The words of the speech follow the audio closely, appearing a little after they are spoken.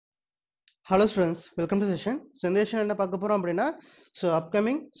Hello students, welcome to session. So இந்த session என்ன பார்க்க போறோம் அப்படின்னா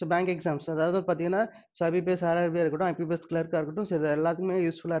upcoming bank exams அதாவது பார்த்தீங்கன்னா IBPS RRB இருக்கட்டும் IBPS clerk இருக்கட்டும் இது எல்லாத்துக்குமே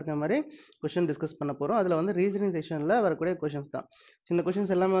யூஸ்ஃபுல்லா இருக்கிற மாதிரி क्वेश्चन டிஸ்கஸ் பண்ண போறோம். அதுல வந்து ரீசனிங் செக்ஷன்ல வரக்கூடிய क्वेश्चंस தான். இந்த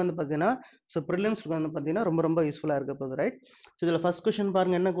क्वेश्चंस எல்லாமே வந்து பார்த்தீங்கன்னா prelims வந்து பார்த்தீங்கன்னா ரொம்ப யூஸ்ஃபுல்லா இருக்க போகுது, ரைட்? இதுல ஃபர்ஸ்ட் क्वेश्चन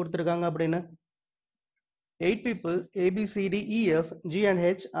பாருங்க என்ன கொடுத்திருக்காங்க அப்படின்னா 8 people A B C D E F G and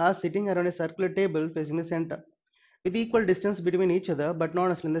H are sitting around a circular table facing the center with equal distance between each other but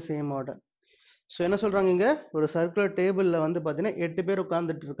not in the same order. So என்ன சொல்றாங்க இங்க ஒரு circular டேபிள்ல வந்து பாத்தீங்கன்னா 8 பேர்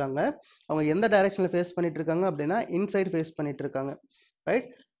உட்கார்ந்துட்டு இருக்காங்க. அவங்க எந்த டைரக்ஷன்ல ஃபேஸ் பண்ணிட்டு இருக்காங்க அப்படின்னா இன்சைட் ஃபேஸ் பண்ணிட்டு இருக்காங்க, ரைட்?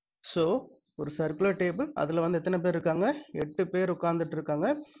 ஸோ ஒரு சர்க்குலர் டேபிள் அதுல வந்து எத்தனை பேர் இருக்காங்க? 8 பேர் உட்கார்ந்துட்டு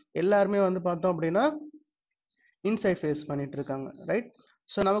இருக்காங்க. எல்லாருமே வந்து பார்த்தோம் அப்படின்னா இன்சைட் ஃபேஸ் பண்ணிட்டு இருக்காங்க, ரைட்?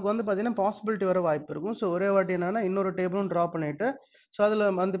 ஸோ நமக்கு வந்து பார்த்தீங்கன்னா பாசிபிலிட்டி வர வாய்ப்பு இருக்கும். ஸோ ஒரே வாட்டி என்னன்னா இன்னொரு டேபிளும் ட்ரா பண்ணிட்டு ஸோ அதில்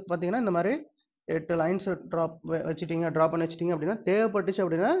வந்து பார்த்தீங்கன்னா இந்த மாதிரி 8 லைன்ஸ் ட்ரா பண்ணி வச்சிட்டீங்க அப்படின்னா தேவைப்பட்டுச்சு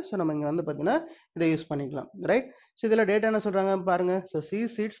அப்படின்னா ஸோ நம்ம இங்கே வந்து பார்த்தீங்கன்னா இதை யூஸ் பண்ணிக்கலாம், ரைட்? ஸோ இதில் டேட்டா என்ன சொல்றாங்க பாருங்க. So C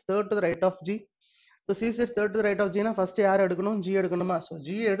seeds third to the right of G. So C seeds third to right of ஜினா ஃபர்ஸ்ட் யார் எடுக்கணும்? ஜி எடுக்கணுமா? ஸோ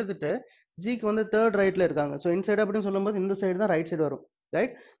ஜி எடுத்துட்டு ஜிக்கு வந்து தேர்ட் ரைட்ல இருக்காங்க. ஸோ இன்சைடு அப்படின்னு சொல்லும்போது இந்த சைடு தான் ரைட் சைடு வரும்,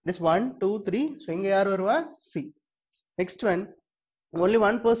 ரைட்? இட்ஸ் 1 2 3. ஸோ இங்க யார் வருவா? C. Next one only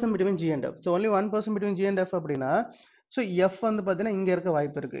one person between G and F. So only one person between G and F அப்படின்னா ஸோ F வந்து பார்த்தீங்கன்னா இங்க இருக்க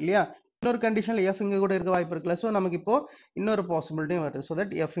வாய்ப்பு இருக்கு இல்லையா? இன்னொரு கண்டிஷன்ல F இங்க கூட இருக்க வாய்ப்பு இருக்குல்ல. ஸோ நமக்கு இப்போ இன்னொரு பாசிபிலிட்டியும் வருது. ஸோ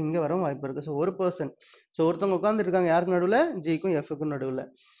தட் F இங்க வரும் வாய்ப்பு இருக்கு. ஸோ ஒரு பர்சன் ஸோ ஒருத்தவங்க உட்கார்ந்து இருக்காங்க யாருக்கு நடுவில்? ஜிக்கும் எஃப்க்கும் நடுவில்.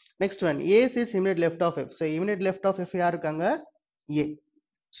 Next one A seeds immediate left of F. So immediate left of F யார் இருக்காங்க? ஏ.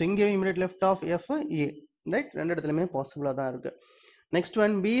 ஸோ இங்கேயும் immediate left of F A, right? ரெண்டு இடத்துலையுமே பாசிபிளா தான் இருக்கு. Next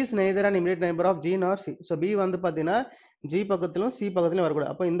one B is neither and immediate neighbour of G நார் சி. ஸோ பி வந்து பார்த்தீங்கன்னா ஜி பக்கத்திலும் சி பக்கத்திலும்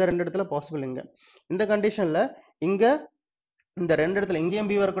வரக்கூடாது. அப்போ இந்த ரெண்டு இடத்துல பாசிபிள் இங்க. இந்த கண்டிஷன்ல இங்க இந்த ரெண்டு இடத்துல இங்கேயும்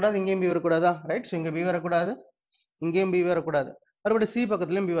பி வரக்கூடாது இங்கேயும் பி வரக்கூடாதா, ரைட்? ஸோ இங்க பி வரக்கூடாது இங்கேயும் பி வரக்கூடாது. மறுபடியும் சி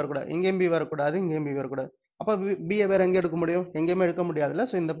பக்கத்துலயும் பி வரக்கூடாது, இங்கேயும் பி வரக்கூடாது இங்கேயும் பி வரக்கூடாது. அப்போ பியை வேற எங்க எடுக்க முடியும்? எங்கேயுமே எடுக்க முடியாதுல்ல.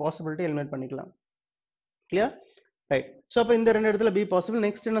 ஸோ இந்த பாசிபிலிட்டி எலிமினேட் பண்ணிக்கலாம், கிளியர்? ரைட். ஸோ அப்போ இந்த ரெண்டு இடத்துல பி பாசிபிள்.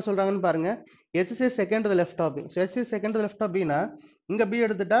 நெக்ஸ்ட் என்ன சொல்றாங்கன்னு பாருங்க. H is second to the left of B. So H is second to the left of B னா இங்க B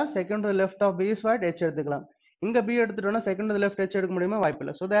எடுத்துட்டா second to the left of B is what? H எடுத்துக்கலாம். இங்க B எடுத்துட்டோம்னா second to the left H எடுக்க முடியுமா? வாய்ப்பு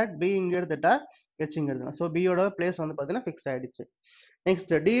இல்லை. So that B இங்க எடுத்துட்டா H இங்க எடுக்கலாம். So B யோட பிளேஸ் வந்து பார்த்தீங்கன்னா ஃபிக்ஸ் ஆயிடுச்சு.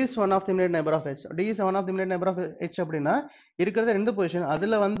 Next D is one of the immediate neighbor of H. D is one of the immediate neighbor of H அப்படின்னா இருக்கிறது ரெண்டு பொசிஷன்.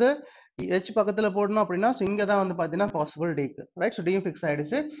 அதுல வந்து H பக்கத்துல போடணும் அப்படின்னா இங்க தான் வந்து பாத்தீங்கன்னா பாசிபிள் Dக்கு, ரைட்? ஸோ டியும் ஃபிக்ஸ்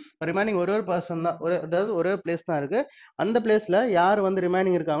ஆயிடுச்சு. ரிமைனிங் ஒரு பர்சன் தான், அதாவது ஒரே பிளேஸ் தான் இருக்கு. அந்த பிளேஸ்ல யார் வந்து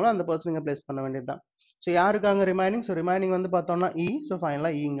ரிமைனிங் இருக்காங்களோ அந்த பர்சன் இங்க பிளேஸ் பண்ண வேண்டியதுதான். ஸோ யார் இருக்காங்க ரிமைனிங்? ஸோ ரிமைனிங் வந்து பார்த்தோம்னா இ. ஸோ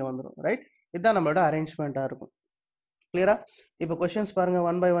ஃபைனலா இ இங்க வந்துடும், ரைட்? இதுதான் நம்மளோட அரேஞ்ச்மெண்டா இருக்கும். கிளியரா? இப்போ கொஸ்டின்ஸ் பாருங்க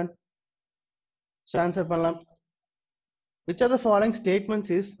one by one. So answer பண்ணலாம். Which of the following statements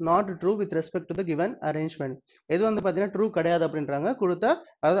is not true with respect to the given arrangement? எது வந்து பாத்தீங்கன்னா ட்ரூ கிடையாது அப்படின்றாங்க கொடுத்த,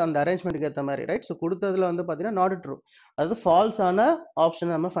 அதாவது அந்த அரேஞ்ச்மெண்ட்டுக்கு ஏற்ற மாதிரி, ரைட்? ஸோ கொடுத்ததுல வந்து பாத்தீங்கன்னா நாட் ட்ரூ, அதாவது ஃபால்ஸ் ஆன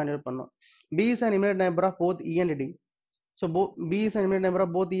ஆப்ஷன் நம்ம ஃபைண்ட் அவுட் பண்ணோம். B is an immediate neighbor of both E and D. So B is an immediate neighbor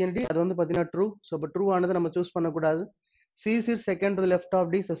of both E and D. அது வந்து பாத்தீங்கன்னா ட்ரூ. ஸோ இப்போ ட்ரூ ஆனது நம்ம சூஸ் பண்ணக்கூடாது. C sits second to the left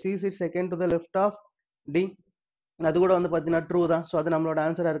of D. So C sits second to the left of D. அது கூட வந்து பாத்தீங்கன்னா ட்ரூ தான். ஸோ அது நம்மளோட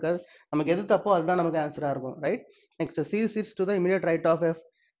ஆன்சரா இருக்காது. நமக்கு எது தப்போ அதுதான் நமக்கு ஆன்சரா இருக்கும், right? Next C sits to the immediate right of F.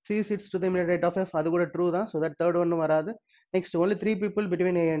 C sits to the immediate right of F. அது கூட ட்ரூ தான். ஸோ தட் தேர்ட் ஒன்னும் வராது. Next only 3 people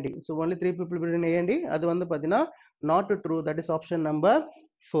between A and D. So only 3 people between A and D. அது வந்து பாத்தீங்கன்னா not true. That is option number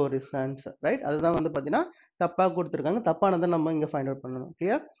 4 is answer, right? அதுதான் வந்து பாத்தீங்கன்னா தப்பா கொடுத்துருக்காங்க. தப்பானதை நம்ம இங்க ஃபைண்ட் அவுட் பண்ணணும்,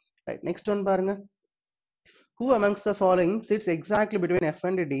 கிளியர்? ரைட். நெக்ஸ்ட் ஒன் பாருங்க. Who amongst the following sits exactly between F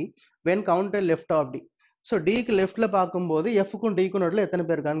and D when counted left of D? So டிக்கு லெஃப்ட்ல பார்க்கும்போது எஃப்க்கும் டிக்கும் நடுவில் எத்தனை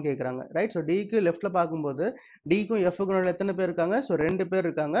பேர் இருக்கான்னு கேட்குறாங்க, ரைட்? ஸோ டிக்கு லெஃப்ட்ல பார்க்கும்போது டிக்கும் எஃப்க்கும் நடுவில் எத்தனை பேர் இருக்காங்க? ஸோ 2 பேர்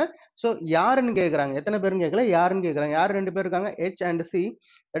இருக்காங்க. ஸோ யாருன்னு கேட்குறாங்க, எத்தனை பேருன்னு கேட்கல, யாருன்னு கேட்குறாங்க. யார் 2 பேர் இருக்காங்க? H and C.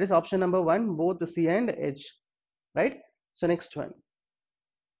 That is option number 1, both C and H, right? So next one.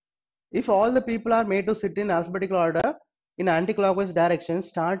 If all the people are made to sit in alphabetical order in anti-clockwise direction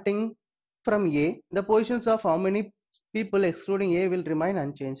starting from A, the positions of how many people excluding A will remain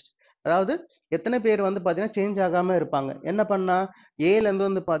unchanged. அதாவது எத்தனை பேர் வந்து பாத்தீங்கன்னா change ஆகாம இருப்பாங்க. என்ன பண்ணா ஏல இருந்து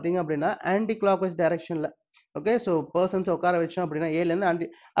வந்து பாத்தீங்க அப்படின்னா ஆன்டி கிளாக்வைஸ் டைரக்ஷன்ல, ஓகே? ஸோ பர்சன்ஸ் உட்கார வச்சோம் அப்படின்னா ஏல இருந்து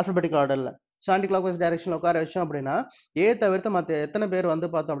ஆல்பபெட்டிக்கல் ஆர்டர்ல, ஸோ ஆன்டி கிளாக்வைஸ் டைரக்ஷன்ல உட்கார வச்சோம் அப்படின்னா ஏ தவிர்த்து மற்ற எத்தனை பேர் வந்து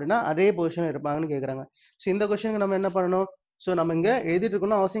பார்த்தோம் அப்படின்னா அதே பொசிஷன் இருப்பாங்கன்னு கேட்குறாங்க. ஸோ இந்த கொஸ்டினுக்கு நம்ம என்ன பண்ணணும்? ஸோ நம்ம இங்க எழுதிட்டு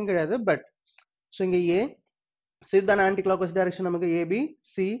இருக்கணும் அவசியம் கிடையாது. பட் ஸோ இங்க ஏ, ஸோ இதுதான ஆன்டி கிளாக்வைஸ் டைரக்ஷன் நமக்கு A B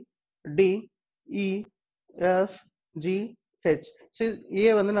C D E F G H. So ஏ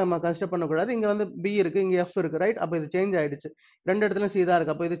வந்து நம்ம கன்சிடர் பண்ணக்கூடாது. இங்க வந்து பி இருக்கு, இங்க எஃப் இருக்கு, ரைட்? அப்போ இது சேஞ்ச் ஆயிடுச்சு. ரெண்டு இடத்துல சி தான்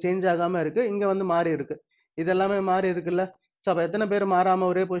இருக்கு. அப்போ இது சேஞ்ச் ஆகாம இருக்கு. இங்க வந்து மாறி இருக்கு. இது எல்லாமே மாறி இருக்குல்ல. ஸோ அப்போ எத்தனை பேர் மாறாம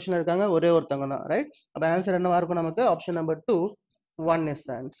ஒரே பொசிஷன் இருக்காங்க? ஒரே ஒருத்தவங்க தான், ரைட்? அப்போ ஆன்சர் என்னவா இருக்கும் நமக்கு? Option number 2, 1 is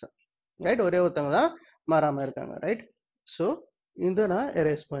answer. Right, ஒரே ஒருத்தவங்க தான் மாறாம இருக்காங்க. ரைட், ஸோ இதை நான்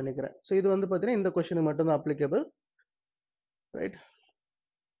எரேஸ் பண்ணிக்கிறேன். ஸோ இது வந்து பார்த்தீங்கன்னா இந்த கொஸ்டினுக்கு மட்டும்தான் அப்ளிகபிள். Right,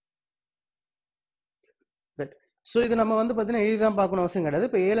 right. ஸோ இது நம்ம வந்து பார்த்தீங்கன்னா இதுதான் பார்க்கணும் அவசியம் கிடையாது.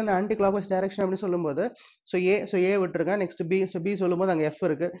 இப்போ ஏல இந்த ஆன்டி கிளாக்வைஸ் டைரக்ஷன் அப்படின்னு சொல்லும்போது ஸோ ஏ விட்டுருக்கேன். நெக்ஸ்ட் பி, ஸோ பி சொல்லும்போது அங்கே எஃப்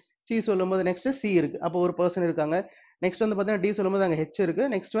இருக்கு, சி சொல்லும்போது நெக்ஸ்ட் சி இருக்கு, அப்போ ஒரு பர்சன் இருக்காங்க. நெக்ஸ்ட் வந்து பார்த்தீங்கன்னா டி சொல்லும்போது அங்கே ஹெச் இருக்கு.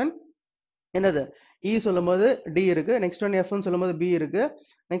 நெக்ஸ்ட் ஒன் என்னது இ சொல்லும்போது டி இருக்கு. நெக்ஸ்ட் ஒன் எஃப்னு சொல்லும்போது பி இருக்கு.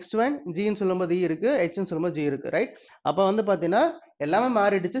 நெக்ஸ்ட் ஒன் ஜின்னு சொல்லும்போது இ இருக்கு, ஹெச்னு சொல்லும்போது ஜி இருக்கு. ரைட், அப்போ வந்து பார்த்தீங்கன்னா எல்லாமே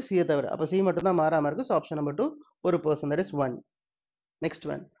மாறிடுச்சு சியை தவிர. அப்போ சி மட்டும் தான் மாறாம இருக்கு. ஸோ ஆப்ஷன் நம்பர் 2 ஒரு person, that is 1. Next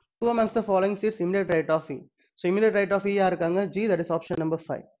one, who amongst the following seats immediate right of E? So immediate right of E யாருக்காங்க? G, that is option number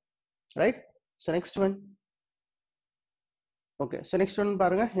 5. Right? So next one. Okay, so next one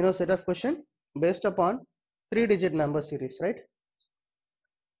பாருங்க, set of question based upon 3-digit number series, right?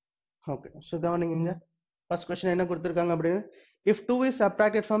 Okay, so கவனிங்க இங்க first question என்ன கொடுத்திருக்காங்க அப்படின்னு, if 2 is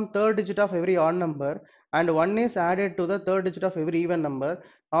subtracted from third digit of every odd number and 1 is added to the third digit of every even number,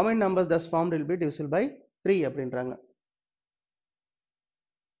 how many numbers thus formed will be divisible by 3 அப்படின்றாங்க.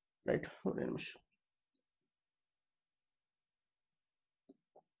 Right, ஒரு நிமிஷம்.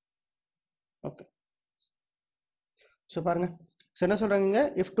 Okay, so பாருங்க, so என்ன சொல்றாங்க,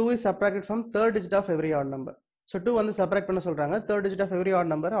 if 2 is subtracted from third digit of every add number. So 2 வந்து subtract பண்ண சொல்றாங்க third digit of every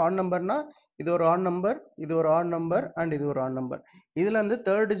add number. Add நம்பர்னா இது ஒரு ஆட் நம்பர், இது ஒரு ஆட் நம்பர் அண்ட் இது ஒரு ஆட் நம்பர். இதுல இருந்து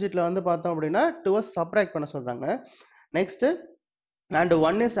தேர்ட் டிஜிட்ல வந்து பார்த்தோம் அப்படின்னா 2 சப்ராக்ட் பண்ண சொல்றாங்க. Next and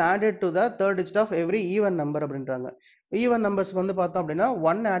 1 is added to the third digit of every even number அப்படின்றாங்க. ஈவன் நம்பர்ஸ் வந்து பார்த்தோம் அப்படின்னா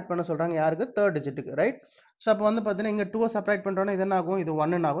 1 ஆட் பண்ண சொல்றாங்க யாருக்கு, தேர்ட் டிஜிட்டுக்கு. ரைட், ஸோ அப்போ வந்து பார்த்தீங்கன்னா இங்க 2 சப்ராக்ட் பண்றோம்னா இது என்ன ஆகும், இது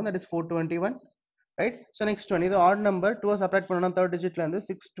 1 ஆகும், that is 421. right, so next one இது odd number 2 subtract பண்ணனும்னா third digitல இருந்து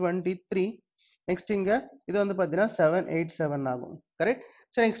 623. next இங்க இது வந்து பாத்தீங்கன்னா 787 ஆகும். correct,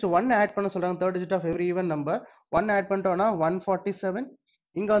 so next 1 add பண்ண சொல்றாங்க third digit of every even number. 1 add பண்ணிட்டோம்னா 147.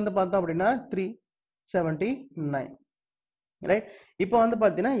 இங்க வந்து பார்த்தோம் அப்படின்னா 379. right, இப்போ வந்து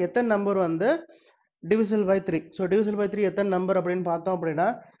பாத்தீங்கன்னா எத்தனை நம்பர் வந்து divisible by 3. so divisible by 3 எத்தனை நம்பர் அப்படின்னு பார்த்தோம் அப்படின்னா,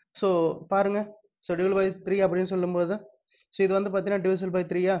 so பாருங்க, so divisible by 3 அப்படின்னு சொல்லும்போது so இது வந்து பாத்தீங்கன்னா divisible by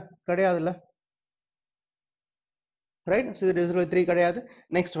 3 கிடையாதுல்ல. ரைட், ஸோ இது டிவிசிபிள் பை 3 கிடையாது.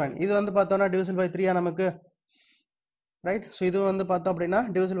 நெக்ஸ்ட் ஒன் இது வந்து பார்த்தோம்னா டிவிசிபிள் பை 3 நமக்கு. ரைட், ஸோ இது வந்து பார்த்தோம் அப்படின்னா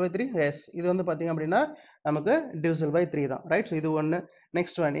டிவிசிபிள் பை 3. எஸ், இது வந்து பார்த்தீங்க அப்படின்னா நமக்கு டிவிசிபிள் பை 3 தான். ரைட், ஸோ இது ஒன்று.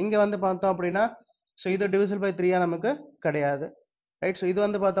 நெக்ஸ்ட் ஒன் இங்கே வந்து பார்த்தோம் அப்படின்னா ஸோ இது டிவிசிபிள் பை 3 நமக்கு கிடையாது. ரைட், ஸோ இது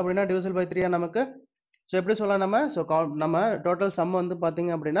வந்து பார்த்தோம் அப்படின்னா டிவிசிபிள் பை 3 நமக்கு. ஸோ எப்படி சொல்லலாம் நம்ம, ஸோ நம்ம டோட்டல் சம் வந்து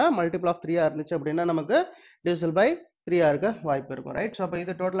பார்த்தீங்க அப்படின்னா மல்டிபிள் ஆஃப் 3 இருந்துச்சு அப்படின்னா நமக்கு டிவிசிபிள் பை 3 இருக்க வாய்ப்பு இருக்கும். ரைட், ஸோ அப்போ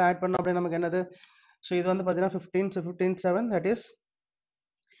இது டோட்டல் ஆட் பண்ணோம் அப்படின்னா நமக்கு என்னது, ஸோ இது வந்து பார்த்தீங்கன்னா 15, ஸோ 15 7, தட் இஸ்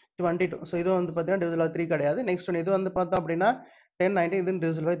 22. ஸோ இது வந்து பார்த்தீங்கன்னா டிவிசிபிள் பை 3 கிடையாது. நெக்ஸ்ட் ஒன் இது வந்து பார்த்தோம் அப்படின்னா 10 19, இது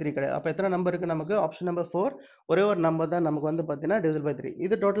டிவிசிபிள் பை 3 கிடையாது. அப்போ எத்தனை நம்பர் இருக்கு நமக்கு, ஆப்ஷன் நம்பர் 4 ஒரே ஒரு நம்பர் தான் நமக்கு வந்து பார்த்தீங்கன்னா டிவிசிபிள் பை 3.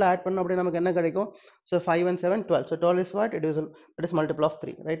 இது டோட்டல் ஆட் பண்ணோம் அப்படின்னா நமக்கு என்ன கிடைக்கும், so 5 and 7 12. So 12 is what, divisible, that is multiple of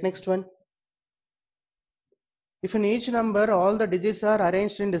 3. Right, next one, if in each number all the digits are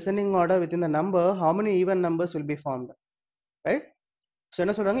arranged in descending order within the number, how many even numbers will be formed? Right, so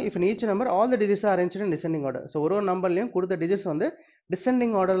என்ன சொல்றாங்க, if each number all the digits arrange in descending order. So ஒரு நம்பர்லையும் கொடுத்த digits வந்து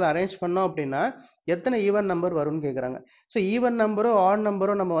descending ஆர்டரில் arrange பண்ணோம் அப்படின்னா எத்தனை even number வரும்னு கேட்குறாங்க. ஸோ ஈவன் நம்பரோ ஆட்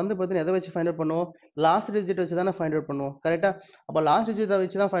நம்பரோ நம்ம வந்து பார்த்தீங்கன்னா எதை வச்சு ஃபைண்ட் அவுட் பண்ணுவோம், லாஸ்ட் டிஜிட் வச்சு தானே ஃபைண்ட் அவுட் பண்ணுவோம். கரெக்டாக, அப்போ லாஸ்ட் டிஜிட்டை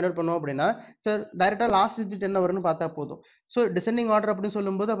வச்சு தான் ஃபைண்ட் அவுட் பண்ணுவோம் அப்படின்னா சார் டேரெக்டாக லாஸ்ட் டிஜிட் என்ன வரும்னு பார்த்தா போதும். ஸோ டிசெண்டிங் ஆர்டர் அப்படின்னு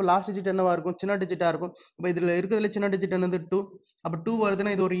சொல்லும்போது அப்போ லாஸ்ட் டிஜிட் என்னவா இருக்கும், சின்ன டிஜிட்டாக இருக்கும். இப்போ இதில் இருக்கிறதுல சின்ன டிஜிட் என்னது 2. அப்போ 2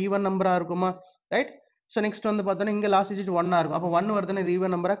 வருதுன்னா இது ஒரு ஈவன் நம்பராக இருக்குமா. ரைட், ஸோ நெக்ஸ்ட் வந்து பார்த்தோன்னா இங்கே லாஸ்ட் டிஜிட் 1 இருக்கும். அப்போ 1 வருதுன்னா இது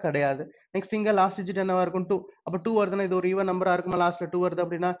ஈவன் நம்பரா கிடையாது. நெக்ஸ்ட் இங்கே லாஸ்ட் டிஜிட் என்னவா இருக்கும் 2. அப்போ 2 வருதுன்னா இது ஒரு ஈவன் நம்பரா இருக்குமா, லாஸ்ட்ல 2 வருது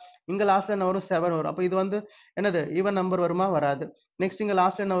அப்படின்னா இங்கே லாஸ்ட்ல என்ன வரும் 7 வரும். அப்போ இது வந்து என்னது ஈவன் நம்பர் வருமா, வராது. நெக்ஸ்ட் இங்கே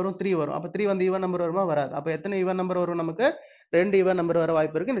லாஸ்ட்ல என்ன வரும் 3 வரும். அப்போ 3 வந்து ஈவன் நம்பர் வருமா, வராது. அப்போ எத்தனை ஈவன் நம்பர் வரும் நமக்கு, 2 ஈவன் நம்பர் வர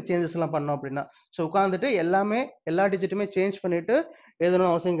வாய்ப்பு இருக்கு இந்த சேஞ்சஸ் எல்லாம் பண்ணோம் அப்படின்னா. ஸோ உட்காந்துட்டு எல்லா டிஜிட்டுமே சேஞ்ச் பண்ணிட்டு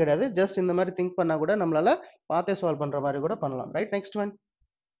எழுதணும் அவசியம் கிடையாது. ஜஸ்ட் இந்த மாதிரி திங்க் பண்ணா கூட நம்மளால பார்த்தே சால்வ் பண்ற மாதிரி கூட பண்ணலாம். Right, next one.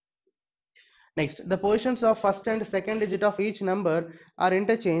 Next, the positions of first and second digit of each number are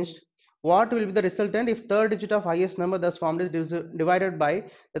interchanged. What will be the resultant if third digit of highest number thus formed is divided by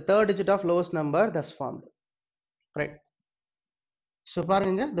the third digit of lowest number thus formed? Right. So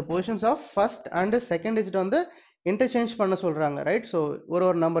பாருங்க, the positions of first and second digit வந்து interchange பண்ண சொல்றாங்க. Right, so ஒரு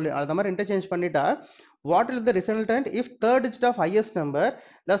number அந்த மாதிரி interchange பண்ணிட்டா what will be the resultant if third digit of highest number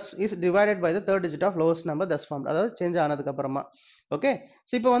thus is divided by the third digit of lowest number thus formed? அதாவது change ஆனதுக்கு அப்புறமா. ஓகே,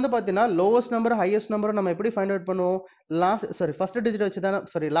 ஸோ இப்போ வந்து பார்த்தீங்கன்னா லோவஸ்ட் நம்பர் ஹையஸ்ட் நம்பர் நம்ம எப்படி find out பண்ணுவோம், first digit வச்சு தானே,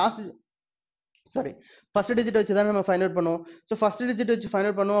 ஃபர்ஸ்ட் டிஜிட் வச்சு தான் நம்ம ஃபைண்ட் அவுட் பண்ணுவோம். ஸோ ஃபர்ஸ்ட் டிஜிட் வச்சு ஃபைண்ட்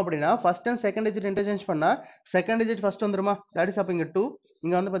அவுட் பண்ணுவோம் அப்படின்னா first and second digit interchange பண்ணா செகண்ட் டிஜிட் ஃபர்ஸ்ட் வந்துருமா, தட் இஸ் அப்போ இங்கே 2,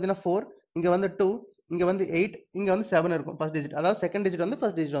 இங்கே வந்து பார்த்தீங்கன்னா 4, இங்கே வந்து 2, இங்க வந்து 8, இங்க வந்து 7 இருக்கும் ஃபர்ஸ்ட் டிஜிட். அதாவது செகண்ட் டிஜிட் வந்து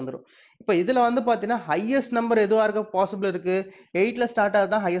ஃபர்ஸ்ட் டிஜிட் வந்துரும். இப்போ இதுல வந்து பாத்தீங்கன்னா ஹையஸ்ட் நம்பர் எதுவா இருக்க பாசிபிள் இருக்கு? 8ல ஸ்டார்ட்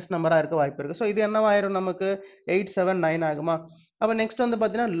ஆகுதா ஹையஸ்ட் நம்பரா இருக்க வாய்ப்பு இருக்கு. ஸோ இது என்னவாயிரும் நமக்கு 8, 7, 9 ஆகுமா? அப்ப நெக்ஸ்ட் வந்து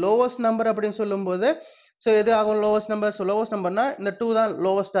பாத்தீங்கன்னா லோவஸ்ட் நம்பர் அப்படின்னு சொல்லும்போது ஸோ எது ஆகும் லோவஸ்ட் நம்பர்? ஸோ லோவஸ்ட் நம்பர்னா இந்த 2 தான்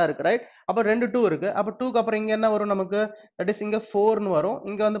லோவஸ்டா இருக்கு, ரைட்? அப்ப 2 2 இருக்கு. அப்ப 2க்கு அப்புறம் இங்க என்ன வரும் நமக்கு? தட் இஸ் இங்க 4ன்னு வரும்.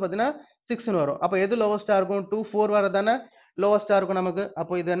 இங்க வந்து பாத்தீங்கன்னா 6ன்னு வரும். அப்ப எது லோவஸ்டா இருக்கும்? 2 4 வரதானே லோவஸ்டா இருக்கும் நமக்கு.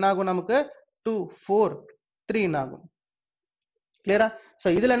 அப்போ இது என்ன ஆகும் நமக்கு? 2 4 3 ஆகும். கிளியரா? சோ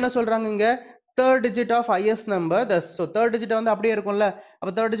இதுல என்ன சொல்றாங்க இங்க third digit of highest number, so third digit வந்து அப்படியே இருக்கும்ல. அப்ப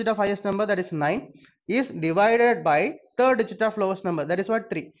third digit of highest number, that is 9, is divided by third digit of lowest number, that is what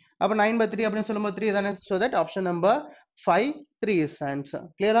 3. அப்ப 9 by 3 அப்படின்னு சொல்லும்போது 3 தானே. so that option number 5 3 is answer.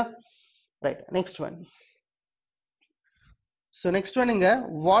 clear? Right, next one. So next one inga,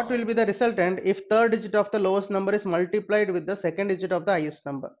 what will be the resultant if third digit of the lowest number is multiplied with the second digit of the highest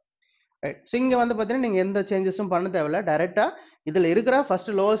number? Right. So இங்க வந்து பாத்தீங்கன்னா நீங்க எந்த சேஞ்சஸும் பண்ண தேவையில்ல, டைரக்டா இதுல இருக்கிற first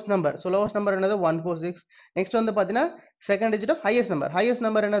lowest number. So lowest number என்னது 146. நெக்ஸ்ட் வந்து பாத்தீங்கன்னா second digit of highest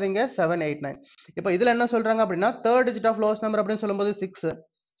number என்னது இங்க 789. இப்போ இதுல என்ன சொல்றாங்க அப்படின்னா third digit of lowest number அப்படின்னு சொல்லும்போது 6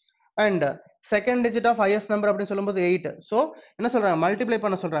 and second digit of highest number அப்படின்னு சொல்லும்போது 8. ஸோ என்ன சொல்றாங்க மல்டிப்ளை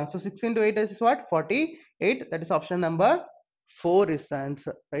பண்ண சொல்றாங்க. So 6 into 8 is what 48. that is option number 4 is the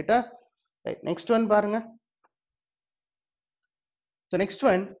answer. ரைட்டா? ரைட், நெக்ஸ்ட் ஒன் பாருங்க. So next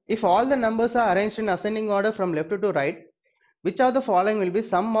one, if all the numbers are arranged in ascending order from left to right, which of the following will be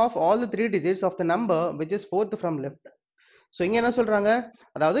sum of all the three digits of the number which is fourth from left? So இங்க என்ன சொல்றாங்க,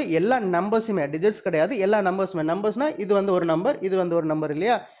 அதாவது எல்லா நம்பர்ஸுமே digits கிடையாது, எல்லா நம்பர்ஸுமே. நம்பர்ஸ்னா இது வந்து ஒரு நம்பர், இது வந்து ஒரு நம்பர்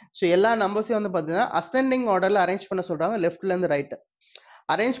இல்லையா? ஸோ எல்லா நம்பர்ஸையும் வந்து பார்த்தீங்கன்னா அசெண்டிங் ஆர்டர்ல அரேஞ்ச் பண்ண சொல்றாங்க, லெஃப்ட்ல இருந்து ரைட்.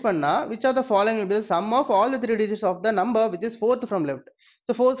 அரேஞ்ச் பண்ணா which of the following will be the sum of all the three digits of the number which is fourth from left?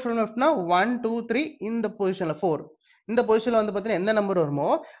 So fourth from leftனா 1 2 3 இந்த பொசிஷன்ல 4. இந்த பொசிஷன்ல வந்து பாத்தீங்கன்னா எந்த நம்பர் வருமோ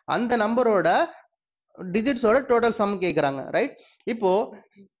அந்த நம்பரோட டிஜிட்ஸோட டோட்டல் சம் கேக்குறாங்க, ரைட்? இப்போ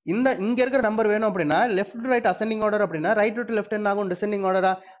இங்க இருக்கிற நம்பர் வேணும் அப்படின்னா left to right ascending order அப்படின்னா ரைட் டு லெஃப்ட் என்ன ஆகும் டிசெண்டிங்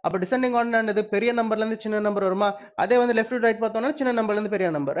ஆர்டரா? அப்ப டிசெண்டிங் ஆர்டர் என்னது பெரிய நம்பர்ல இருந்து சின்ன நம்பர் வருமா? அதே வந்து லெஃப்ட் டு ரைட் பார்த்தோம்னா சின்ன நம்பர்ல இருந்து பெரிய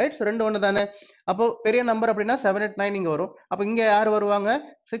நம்பர், ரைட்? ஸோ ரெண்டு ஒன்று தானே. அப்போ பெரிய நம்பர் அப்படின்னா 789 இங்க வரும். அப்ப இங்க யார் வருவாங்க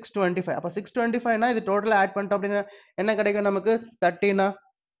 625. அப்ப 625னா இது டோட்டலா ஆட் பண்ணிட்டோம் அப்படின்னா என்ன கிடைக்கும் நமக்கு 13,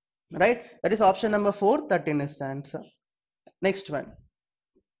 right? That is option number 4, 13 is the answer. Next one.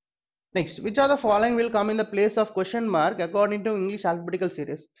 Next, which of the following will come in the place of question mark according to English alphabetical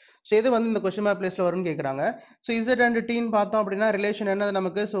series? So இது வந்து இந்த question mark placeல வரும்னு கேக்குறாங்க. So Z and T ன்னு பார்த்தோம் அப்படின்னா relation என்னது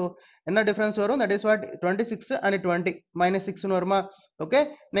நமக்கு? So என்ன டிஃபரன்ஸ் வரும்? That is what 26 and 20 -6 ன்னு வருமா? Okay.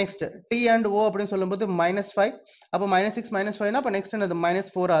 Next T and O அப்படின்னு சொல்லும்போது -5. அப்போ -6 -5னா அப்ப நெக்ஸ்ட் என்னது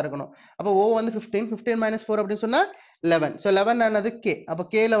 -4 இருக்கணும். அப்போ O வந்து 15 15 -4 அப்படின்னு சொன்னா 11. So 11 என்னது K. அப்போ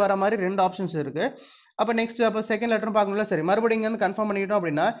K ல வர மாதிரி ரெண்டு ஆப்ஷன்ஸ் இருக்கு. அப்ப நெக்ஸ்ட் அப்ப செகண்ட் லெட்டர் பார்க்கணும்ல. சரி, மறுபடியும் இங்க வந்து கன்ஃபார்ம் பண்ணிட்டோம்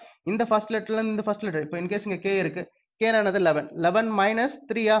அப்படின்னா இந்த ஃபர்ஸ்ட் லெட்டர்ல இருந்து இந்த ஃபர்ஸ்ட் லெட்டர் இப்போ இன்கேஸ் இங்க கே இருக்கு, கே என்னது 11 11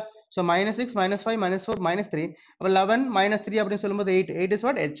 -3 ஸோ -6 -5 -4 -3. அப்ப 11 -3 அப்படின்னு சொல்லும்போது 8 8 is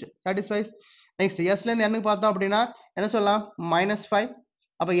what h satisfies. Next எஸ்ல இருந்து n பார்த்தோம் அப்படின்னா என்ன சொல்லலாம் -5.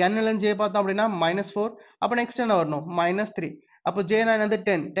 அப்ப n ல இருந்து j பார்த்தோம் அப்படின்னா -4. அப்ப நெக்ஸ்ட் என்ன வரணும் -3. அப்போ j னா என்னது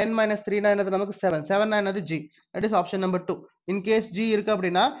 10 10 -3 னா என்னது நமக்கு 7 7 னா என்னது g. that is option number 2. in case g இருக்கு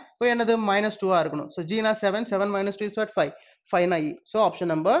அப்படின்னா இப்போ என்னது -2 இருக்கணும். so g னா 7 7 -2 is what 5 5 னா e. so option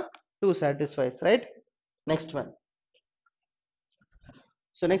number 2 satisfies, right? next one.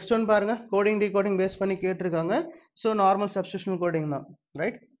 so next one பாருங்க, கோடிங் டிகோடிங் பேஸ் பண்ணி கேட்டிருக்காங்க. so நார்மல் சப்ஸ்டிட்யூஷன் கோடிங் தான்,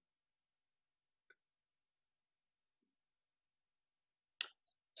 right?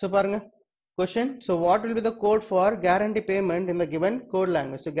 so பாருங்க question. so what will be the code for guarantee payment in the given code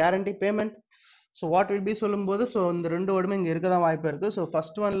language? so guarantee payment, so what will be சொல்லும்போது so இந்த ரெண்டு வேர்டுமே இங்க இருக்க தான் வாய்ப்பு இருக்கு. so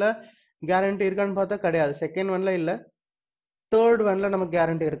first oneல guarantee இருக்கான்னு பார்த்தா கிடையாது, செகண்ட் ஒன்ல இல்ல, தேர்ட் ஒன்ல நமக்கு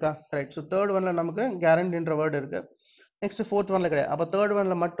guarantee இருக்கா, ரைட்? so தேர்ட் ஒன்ல நமக்கு guaranteeன்ற வேர்டு இருக்கு. நெக்ஸ்ட் ஃபோர்த் ஒன்ல கிடையாது. அப்ப தேர்ட்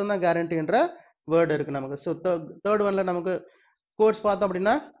ஒன்ல மட்டும் தான் guaranteeன்ற வேர்டு இருக்கு நமக்கு. so தேர்ட் ஒன்ல நமக்கு கோட்ஸ் பார்த்தோம்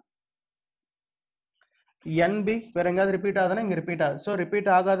அப்படின்னா NB வேற எங்காவது ரிப்பீட் ஆகுதுன்னா இங்க ரிப்பீட் ஆகுது. ஸோ ரிப்பீட்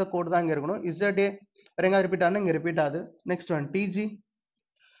ஆகாத கோட் தான் இங்க இருக்கணும். ZA வேற எங்காவது ரிப்பீட் ஆகுதுன்னா இங்க ரிப்பீட் ஆகுது. Next one TG.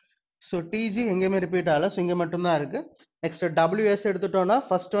 So TG எங்கேயுமே ரிப்பீட் ஆகல, ஸோ இங்க மட்டும் தான் இருக்கு. நெக்ஸ்ட் WS எடுத்துட்டோம்னா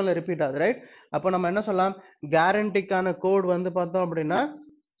ஃபர்ஸ்ட் ஒன்ல ரிப்பீட் ஆகுது, ரைட்? அப்போ நம்ம என்ன சொல்லலாம், கேரண்டிக்கான கோட் வந்து பார்த்தோம் அப்படின்னா,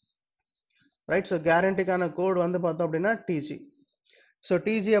 ரைட்? ஸோ கேரண்டிக்கான கோட் வந்து பார்த்தோம் அப்படின்னா TG. ஸோ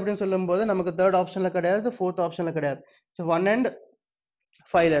TG அப்படின்னு சொல்லும்போது நமக்கு தேர்ட் ஆப்ஷன்ல கிடையாது, ஃபோர்த் ஆப்ஷன்ல கிடையாது. ஸோ 1 and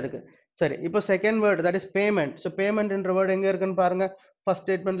 5ல இருக்கு. சரி, இப்போ second word that is payment. So பேமெண்ட்ன்ற word எங்க இருக்குன்னு பாருங்க. ஃபர்ஸ்ட்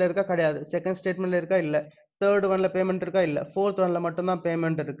ஸ்டேட்மெண்ட்ல இருக்கா, கிடையாது. செகண்ட் ஸ்டேட்மெண்ட்ல இருக்கா, இல்ல. தேர்ட் ஒன்ல பேமெண்ட் இருக்கா, இல்ல. ஃபோர்த் ஒன்ல மட்டும் தான்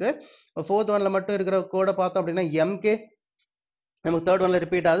பேமெண்ட் இருக்கு. ஃபோர்த் ஒன்ல மட்டும் இருக்கிற கோடை பார்த்தோம் அப்படின்னா MK. நமக்கு தேர்ட் ஒன்ல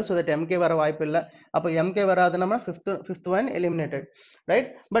ரிப்பீட் ஆகுது, ஸோ தட் எம்கே வர வாய்ப்பு இல்லை. அப்போ MK வராதுன்னா fifth one eliminated, right.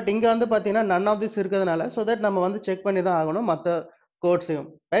 But இங்கே வந்து பார்த்தீங்கன்னா நன் ஆஃப் திஸ் இருக்கிறதுனால ஸோ தட் நம்ம வந்து செக் பண்ணி தான் ஆகணும் மற்ற கோட்ஸையும்,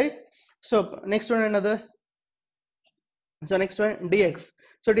 ரைட். ஸோ நெக்ஸ்ட் ஒன் என்னது? So next one dx.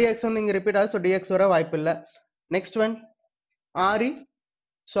 So dx வந்து இங்கே ரிப்பீட் ஆகுது, ஸோ டிஎக்ஸ் வர வாய்ப்பு இல்லை. Next one RE.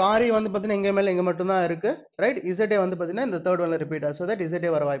 So RE வந்து பார்த்தீங்கன்னா எங்கே மேலே இங்கே மட்டும் தான் இருக்கு, ரைட். இசட்டே வந்து பார்த்தீங்கன்னா இந்த தேர்ட் ஒன்ல ரிப்பீட் ஆகுது, ஸோ தட் இசட்டே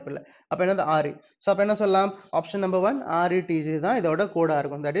வர வாய்ப்பு இல்லை. அப்போ என்னது? ஆர்இ. ஸோ அப்போ என்ன சொல்லலாம்? ஆப்ஷன் நம்பர் 1 ஆர்இடிஜி தான் இதோட கோடா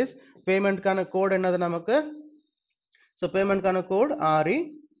இருக்கும். தட் இஸ் பேமெண்ட்கான கோட் என்னது நமக்கு? So பேமெண்ட்கான code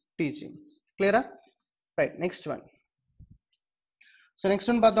ஆர்இடிஜி. கிளியரா? Right. Next one. So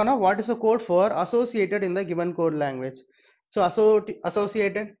next one பார்த்தோம்னா what is a code for associated in the given code language. So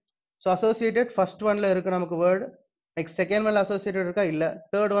associated. So associated first ஒன்ல இருக்கு நமக்கு வேர்டு. நெக்ஸ்ட் செகண்ட் ஒன்ல அசோசியேட்டட் இருக்கா? இல்ல.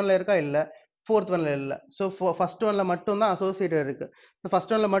 தேர்ட் ஒன்ல இருக்கா? இல்ல. ஃபோர்த் ஒன்ல இல்ல. ஸோ ஃபர்ஸ்ட் ஒன்ல மட்டும் தான் அசோசியேட்டட் இருக்கு.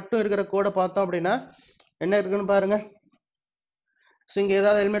 ஃபர்ஸ்ட் ஒன்ல மட்டும் இருக்கிற கோடை பார்த்தோம் அப்படின்னா என்ன இருக்குன்னு பாருங்க. ஸோ இங்க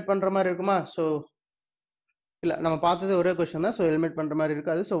ஏதாவது எலிமினேட் பண்ற மாதிரி இருக்குமா? ஸோ இல்ல, நம்ம பார்த்தது ஒரே கொஸ்டின் தான். ஸோ எலிமினேட் பண்ற மாதிரி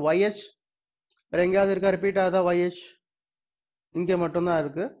இருக்காது. ஸோ ஒய்ஹெச் வேற எங்கேயாவது இருக்கா? ரிப்பீட் ஆகுதா? ஒய்ஹெச் இங்கே மட்டும் தான்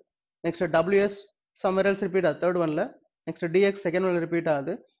இருக்கு. Next WS somewhere else repeat ஆகுது தேர்ட் ஒன்ல. நெக்ஸ்ட் டிஎக்ஸ் செகண்ட் ஒன்ல ரிப்பீட்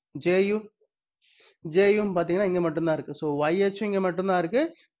ஆகுது. ஜேயு பார்த்தீங்கன்னா இங்க மட்டும் தான் இருக்கு. ஸோ ஒய்ஹெச் இங்க மட்டும் தான் இருக்கு,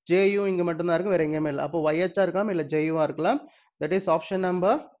 ஜேயு இங்க மட்டும் தான் இருக்கு, வேற எங்கேயுமே இல்லை. அப்போ ஒய்ஹெச்ஆ இருக்கலாம், இல்ல ஜேயுவா இருக்கலாம். That is option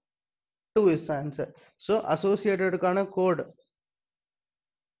number 2 is answer. So அசோசியேட்டடுக்கான code,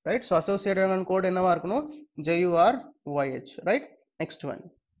 right. So அசோசியேட்டடான code என்னவா இருக்கணும்? GU R YH, right. Next one.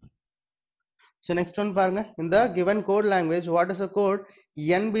 So next one பாருங்க. இந்த given code language what is the code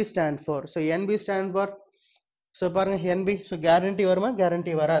NB stand for? So NB stand for, so பாருங்க NB. So guarantee வருமா?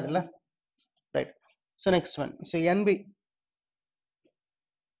 Guarantee வராதுல்ல, right. So next one. So NB.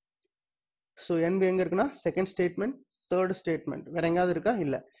 So NB எங்க இருக்குன்னா second statement, third statement, வேற எங்கேயாவது இருக்கா?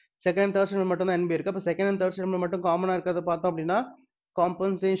 இல்ல. Second third statement மட்டும் தான் NB இருக்கு. அப்போ செகண்ட் அண்ட் தேர்ட் ஸ்டேட்மெண்ட் மட்டும் காமனா இருக்கிறத பார்த்தோம் அப்படின்னா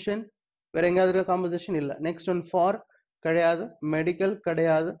காம்பன்சேஷன், வேற எங்கேயாவது இருக்க? காம்பன்சேஷன் இல்ல. நெக்ஸ்ட் ஒன் ஃபார் கிடையாது, மெடிக்கல்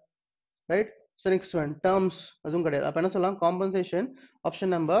கிடையாது, right. So next one terms, அதுவும் கிடையாது. அப்போ என்ன சொல்லலாம்? Compensation.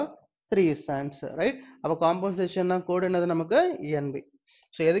 Option number 3 is answer, right. அப்போ காம்பன்சேஷன் கோட் என்னது நமக்கு? NB.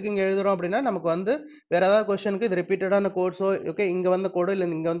 ஸோ எதுக்கு இங்க எழுதுறோம் அப்படின்னா நமக்கு வந்து வேற ஏதாவது கொஸ்டினுக்கு இது ரிப்பீட்டடான கோட்ஸோ, ஓகே இங்க வந்த கோடோ இல்லை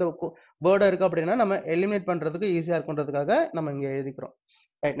இங்க வந்து வேர்டோ இருக்கு அப்படின்னா நம்ம எலிமினேட் பண்றதுக்கு ஈஸியா இருக்குன்றதுக்காக நம்ம இங்க எழுதிக்கிறோம்,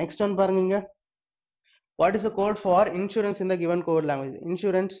 ரைட். நெக்ஸ்ட் ஒன் பாருங்க. இங்க what is the code for insurance in the given code language?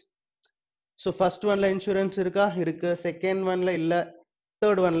 Insurance. So first ஒன்ல இன்சூரன்ஸ் இருக்கா? இருக்கு. செகண்ட் ஒன்ல இல்ல,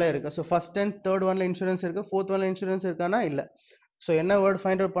 தேர்ட் ஒன்ல இருக்கு. ஸோ ஃபர்ஸ்ட் அண்ட் தேர்ட் ஒன்ல இன்சூரன்ஸ் இருக்கு, ஃபோர்த் ஒன்ல இன்சூரன்ஸ் இருக்கானா? இல்ல. ஸோ என்ன வேர்ட்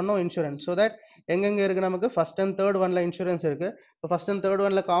ஃபைண்ட் அவுட் பண்ணோம்? இன்சூரன்ஸ். ஸோ தட் எங்கெங்க இருக்கு நமக்கு? ஃபர்ஸ்ட் அண்ட் தேர்ட் ஒன்ல இன்சூரன்ஸ் இருக்கு. இப்போ ஃபர்ஸ்ட் அண்ட் தேர்ட்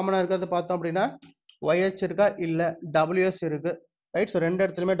ஒன்ல காமனா இருக்கிறது பார்த்தோம் அப்படின்னா ஒய்ஹெச் இருக்கா? இல்ல. டபிள்யூஎஸ் இருக்கு, ரைட். ஸோ ரெண்டு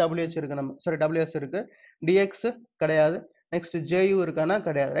இடத்துலயுமே டபிள்யூஹெச் இருக்கு, நம்ம சாரி டபிள்யூஎஸ் இருக்கு. டிஎக்ஸ் கிடையாது. நெக்ஸ்ட் ஜேயு இருக்கானா?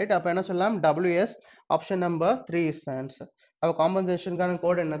 கிடையாது, ரைட். அப்போ என்ன சொல்லலாம்? WS. Option number 3 is answer. அப்போ காம்பன்சேஷனுக்கான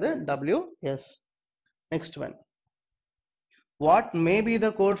கோட் என்னது? WS. Next one. What may be the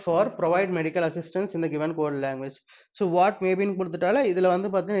code for provide medical assistance in the given code language? So what may be ன்னு கொடுத்துட்டால இதுல வந்து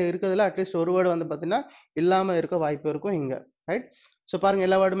பார்த்தீங்கன்னா இருக்கிறதுல அட்லீஸ்ட் ஒரு வேர்டு வந்து பார்த்தீங்கன்னா இல்லாம இருக்க வாய்ப்பு இருக்கும் இங்க, ரைட். ஸோ பாருங்க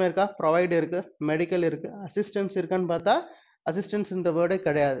எல்லா வேர்டுமே இருக்கா? ப்ரொவைட் இருக்கு, மெடிக்கல் இருக்கு, அசிஸ்டன்ஸ் இருக்கான்னு பார்த்தா அசிஸ்டன்ஸ் இந்த வேர்டே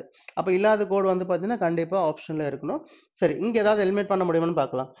கிடையாது. அப்போ இல்லாத கோடு வந்து பார்த்தீங்கன்னா கண்டிப்பா ஆப்ஷன்ல இருக்கணும். சரி, இங்க ஏதாவது எலிமினேட் பண்ண முடியுமான்னு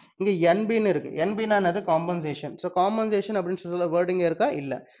பார்க்கலாம். இங்க என்பின்னு இருக்கு. என்பினா என்னது? காம்பன்சேஷன். ஸோ காம்பன்சேஷன் அப்படின்னு சொல்ல வேர்டிங் இருக்கா?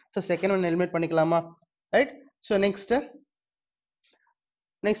 இல்ல. ஸோ செகண்ட் ஒன் எலிமினேட் பண்ணிக்கலாமா, ரைட். ஸோ நெக்ஸ்ட்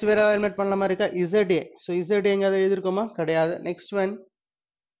வேற ஏதாவது எலிமினேட் பண்ண மாதிரி இருக்கா? இசட்ஏ. ஸோ இசட்ஏ எங்கேயாவது எழுதிருக்கோமா? கிடையாது. நெக்ஸ்ட் ஒன்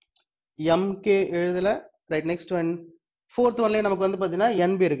எம்கே எழுதல, ரைட். நெக்ஸ்ட் ஒன் ஃபோர்த் ஒன்லேயே நமக்கு வந்து பார்த்தீங்கன்னா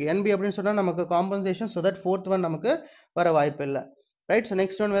என்பி இருக்கு. என்பி அப்படின்னு சொன்னா நமக்கு compensation, so that fourth one நமக்கு வர வாய்ப்பு இல்லை, ரைட். ஸோ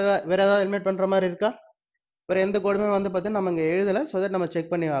நெக்ஸ்ட் ஒன் வேற ஏதாவது எலிமினேட் பண்ற மாதிரி இருக்கா? வேற எந்த கோடுமே வந்து பார்த்தீங்கன்னா நம்ம இங்கே எழுதல, ஸோ தட் நம்ம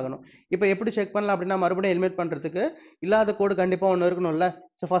செக் பண்ணி ஆகணும். இப்போ எப்படி செக் பண்ணலாம் அப்படின்னா மறுபடியும் எலிமினேட் பண்றதுக்கு இல்லாத கோடு கண்டிப்பா ஒன்று இருக்கணும்ல.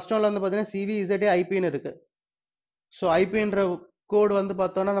 ஸோ ஃபர்ஸ்ட் ஒன்ல வந்து பார்த்தீங்கன்னா சிவி இசட்ஏ ஐபின்னு இருக்கு. ஸோ ஐபின்ற கோடு வந்து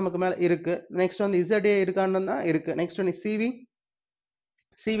பார்த்தோம்னா நமக்கு மேல இருக்கு. நெக்ஸ்ட் வந்து இசட்ஏ இருக்கான்னு இருக்கு. நெக்ஸ்ட் ஒன்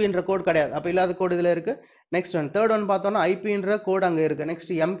சிவின்ற கோட் கிடையாது, அப்ப இல்லாத கோடு இதுல இருக்கு. நெக்ஸ்ட் ஒன் தேர்ட் ஒன் பார்த்தோம்னா ஐபின்ற கோடு அங்க இருக்கு.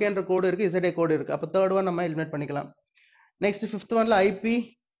 நெக்ஸ்ட் எம்கேன்ற கோடு இருக்கு, இசட்ஏ கோடு இருக்கு. அப்ப தேர்ட் ஒன் நம்ம எலிமினேட் பண்ணிக்கலாம். நெக்ஸ்ட் ஃபிஃப்த் ஒன்ல ஐபி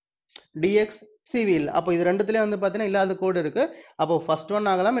டிஎக்ஸ் சிவி இல்லை. அப்போ இது ரெண்டுத்துலயும் வந்து பார்த்தீங்கன்னா இல்லாத கோடு இருக்கு. அப்போ ஃபர்ஸ்ட் ஒன்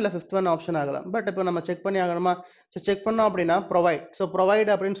ஆகலாம், இல்ல ஃபிஃப்த் ஒன் ஆப்ஷன் ஆகலாம். பட் இப்போ நம்ம செக் பண்ணி ஆகணுமா? ஸோ செக் பண்ணோம் அப்படின்னா ப்ரொவைட். ஸோ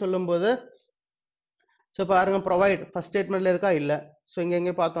ப்ரொவைட் அப்படின்னு சொல்லும்போது ஸோ பாருங்க ப்ரொவைட் ஃபர்ஸ்ட் ஸ்டேட்மெண்ட்ல இருக்கா? இல்ல. ஸோ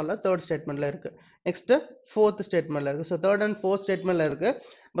இங்க பார்த்தோம்ல தேர்ட் ஸ்டேட்மெண்ட்ல இருக்கு. நெக்ஸ்ட் ஃபோர்த் ஸ்டேட்மெண்ட்ல இருக்கு. ஸோ தேர்ட் அண்ட் ஃபோர்த் ஸ்டேட்மெண்ட்ல இருக்கு.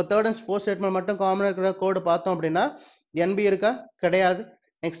 இப்போ தேர்ட் அண்ட் ஃபோர்த் ஸ்டேட்மெண்ட் மட்டும் காமனா இருக்கிற கோடு பார்த்தோம் அப்படின்னா என்பி இருக்கா? கிடையாது.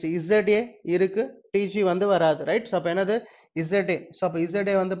 நெக்ஸ்ட் இசட்ஏ இருக்கு, டிஜி வந்து வராது, ரைட். ஸோ அப்போ என்னது? இசட்ஏ. ஸோ அப்போ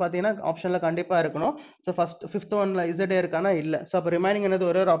இசட்ஏ வந்து பார்த்தீங்கன்னா ஆப்ஷன்ல கண்டிப்பா இருக்கணும். ஸோ ஃபர்ஸ்ட் ஃபிஃப்த் ஒன்ல இசட்ஏ இருக்கானா? இல்ல. ஸோ அப்போ ரிமைனிங் என்னது?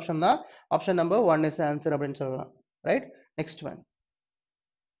 ஒரே ஒரு ஆப்ஷன் தான். ஆப்ஷன் நம்பர் 1 இஸ் ஆன்சர் அப்படின்னு சொல்லலாம், right. Next one.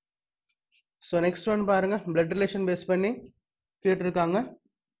 So next one பாருங்க, பிளட் ரிலேஷன் பேஸ் பண்ணி கேட்டிருக்காங்க.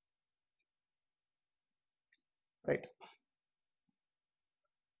 Right.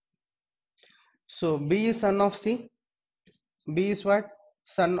 So B is son of C. B is what?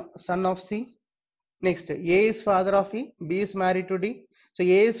 Son of C. Next, A is father of E. B is married to D. So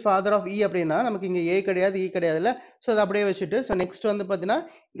A is father of E அப்படின்னா நமக்கு இங்க A கிடையாது E கிடையாதுல்ல. So அதை அப்படியே வச்சுட்டு so next வந்து பார்த்தீங்கன்னா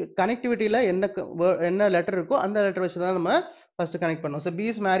கனெக்டிவிட்டியில் என்ன லெட்டர் இருக்கோ அந்த லெட்டர் வச்சு தான் நம்ம ஃபர்ஸ்ட் கனெக்ட் பண்ணோம். So B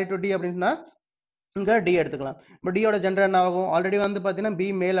is married to D அப்படின்னா இங்க D எடுத்துக்கலாம். இப்போ D யோட ஜெண்டர் என்ன ஆகும்? ஆல்ரெடி வந்து பார்த்தீங்கன்னா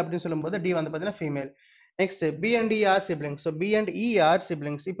B மேல் அப்படின்னு சொல்லும்போது D வந்து பார்த்தீங்கன்னா female. Next B and E are siblings. So B and E are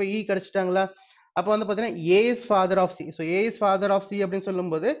siblings. இப்போ E கிடைச்சிட்டாங்களா? அப்போ வந்து பார்த்தீங்கன்னா A is father of C. So A is father of C அப்படின்னு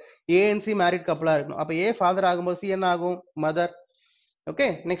சொல்லும்போது A and C மேரிட் கப்பலா இருக்கணும். அப்போ A father ஆகும்போது C என்ன ஆகும்? Mother. Okay,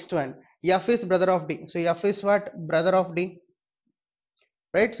 next one F is brother of D. So F is what? Brother of D.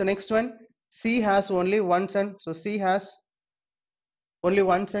 Right. So next one, C has only one son. So C has only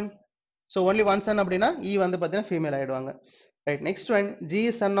one son. So only one son அப்படின்னா E வந்து பார்த்தீங்கன்னா female ஆயிடுவாங்க. Right. Next one G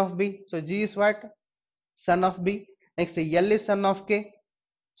is son of B. So G is what? Son of B. Next L is son of K.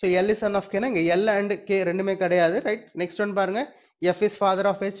 So L is son of K னா இங்க L and K ரெண்டுமே கிடையாது. Right. Next one பாருங்க, F is father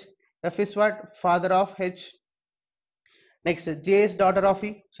of H. F is what? Father of H. Next J is daughter of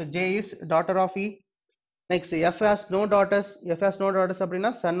E. So J is daughter of E. Next F has no daughters. F has no daughters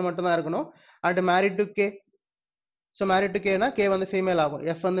அப்படின்னா son மட்டும் தான் இருக்கணும். And married to K. So married to K னா K வந்து female ஆகும்.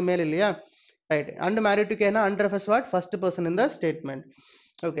 F வந்து மேல் இல்லையா? Right. And married to K னா under refers what? First person in the statement.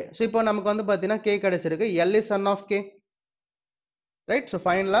 Okay. So இப்போ நமக்கு வந்து பார்த்தீங்கன்னா K கிடைச்சிருக்கு. L is son of K. Right. So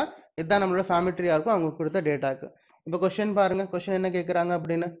ஃபைனலா இதுதான் நம்மளோட ஃபேமிலி ட்ரீயா இருக்கும் அவங்க கொடுத்த டேட்டாக்கு. இப்போ கொஸ்டின் பாருங்க, கொஸ்டின் என்ன கேட்குறாங்க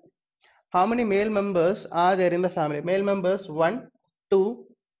அப்படின்னு, how many male members are there in the family? Male members 1, 2,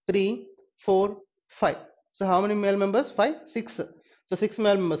 3, 4, 5. So how many male members? 5, 6. So 6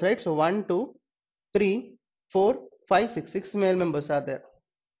 male members, right? So 1, 2, 3, 4, 5, 6. 6 male members are there,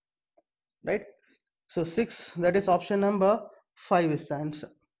 right? So 6, that is option number 5 is the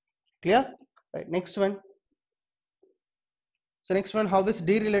answer. Clear? Right. Next one. So next one, how is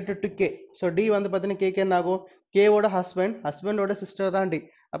D related to K? So D வந்து பார்த்தீங்கன்னா K என்ன ஆகும்? K ஓட husband ஓட sister தான் D.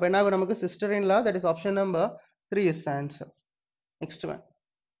 அப்ப என்ன ஆகும் நமக்கு? Sister in law, that is option number 3 is the answer. Next one.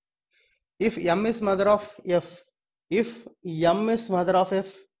 If M is mother of F, if M is mother of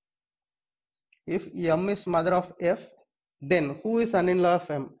F, if M is mother of F, then who is son-in-law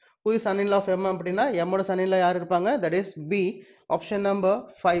of M? Who is son-in-law of M அப்படின்னா M ஓட son-in-law யார் இருப்பாங்க? That is B. Option number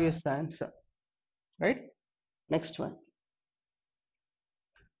 5 is the answer. Right? Next one.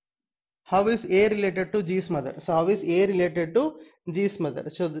 How is A related to G's mother? So how is A related to G's mother?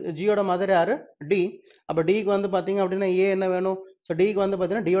 So G ஓட mother யாரு? D. அப்ப D க்கு வந்து பாத்தீங்க அப்படின்னா A என்ன வேணும்? So D க்கு வந்து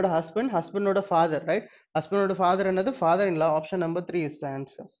பாத்தீங்கன்னா D ஓட husband ஓட father, right? Husband ஓட father என்னது? Father in law. Option number 3 is the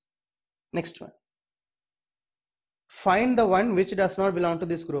answer. Next one. Find the one which does not belong to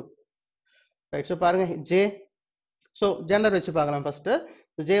this group. Right. So பாருங்க J. So gender வச்சு பார்க்கலாம் first.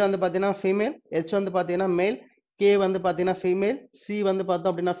 So J வந்து பாத்தீங்கன்னா female, H வந்து பாத்தீங்கன்னா male, K வந்து பாத்தீங்கன்னா female, C வந்து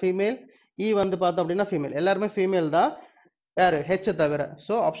பார்த்தோம் அப்படின்னா female, E வந்து பார்த்தோம் அப்படின்னா female. எல்லாருமே female தான். யாரு? H தவிர.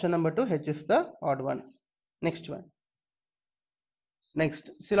 So option number 2, H is the odd one. Next one. Next,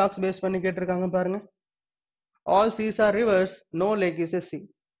 silox base பண்ணி கேட்டிருக்காங்க பாருங்க. All seas are rivers, no lake is a sea.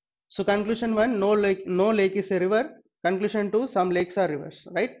 So conclusion 1, no lake is a river. Conclusion 2, some lakes are rivers,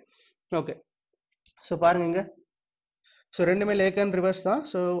 right? Okay. So பாருங்க இங்க. So ரெண்டுமே lake and rivers தான்.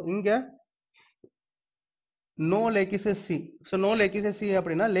 So இங்க no lake is a sea. So no lake is a sea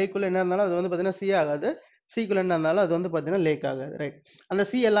அப்படின்னா லேக்குள்ள என்ன இருந்தாலும் அது வந்து பார்த்தீங்கன்னா sea ஆகாது. சீக்குள்ள என்ன இருந்தாலும் அது வந்து பார்த்தீங்கன்னா லேக் ஆகாது, ரைட்? அந்த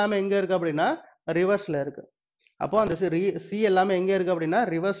sea எல்லாமே எங்க இருக்கு அப்படின்னா ரிவர்ஸ்ல இருக்கு. அப்போ அந்த sea எல்லாமே எங்க இருக்கு அப்படின்னா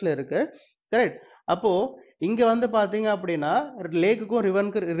ரிவர்ஸ்ல இருக்கு, கரெக்ட்? அப்போ இங்க வந்து பாத்தீங்க அப்படின்னா லேக்குக்கும்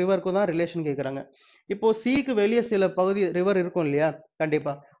ரிவருக்கும் தான் ரிலேஷன் கேக்குறாங்க. இப்போ சீக்கு வெளியே சில பகுதி ரிவர் இருக்கும் இல்லையா?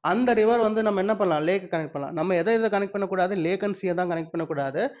 கண்டிப்பா அந்த ரிவர் வந்து நம்ம என்ன பண்ணலாம்? லேக் கனெக்ட் பண்ணலாம். நம்ம எதை கனெக்ட் பண்ணக்கூடாது? லேக் அண்ட் சீயை தான் கனெக்ட்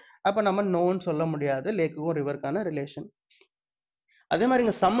பண்ணக்கூடாது. அப்ப நம்ம நோன்னு சொல்ல முடியாது லேக்குக்கும் ரிவருக்கான ரிலேஷன். அதே மாதிரி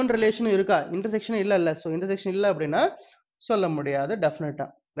இங்க சம்மன் ரிலேஷன் இருக்கா? இன்டர்செக்ஷன் இல்ல. சோ இன்டர்செக்ஷன் இல்ல அப்படின்னா சொல்ல முடியாது டெஃபினட்டா,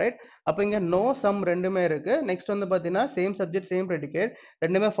 ரைட்? அப்ப இங்க நோ சம் ரெண்டுமே இருக்கு. நெக்ஸ்ட் வந்து பாத்தீங்கன்னா சேம் சப்ஜெக்ட் சேம் ப்ரெடிகேட்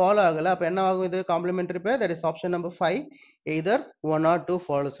ரெண்டுமே ஃபாலோ ஆகல. அப்ப என்ன ஆகும்? இது காம்ப்ளிமெண்டரி பேர், that is option number 5, either 1 or 2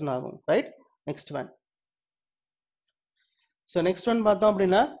 ஃபாலோஸ்னு ஆகும், right? Next one. So next one பார்த்தோம்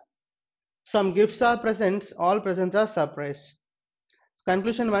அப்படின்னா some gifts are presents, all presents are surprise.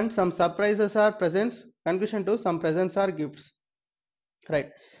 Conclusion 1, some surprises are presents. Conclusion 2, some presents are gifts, right?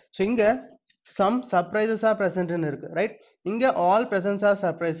 So இங்க some surprises are present ன்னு இருக்கு, right? இங்க all presents are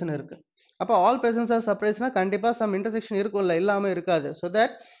surprise ன்னு இருக்கு. அப்ப all presents are surprise னா கண்டிப்பா some intersection இருக்கும்ல, இல்லாம இருக்காது. So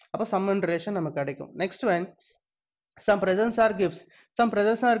that அப்ப some relation நமக்கு கிடைக்கும். Next one, some presents are gifts. Some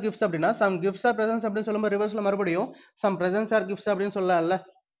presents are gifts அப்படின்னா some gifts are presents அப்படின்னு சொல்லும்போது ரிவர்ஸ்ல மறுபடியும் some presents are gifts அப்படின்னு சொல்லலாம்ல,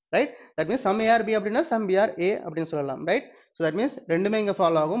 right? That means some A are B அப்படின்னா some B are A அப்படின்னு சொல்லலாம், right? So that means ரெண்டுமே இங்க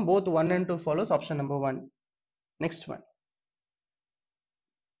follow ஆகும். Both 1 and 2 follows option number 1. Next one.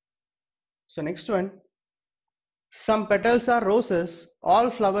 So next one, some petals are roses, all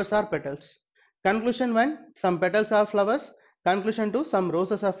flowers are petals. Conclusion 1, some petals are flowers. Conclusion 2, some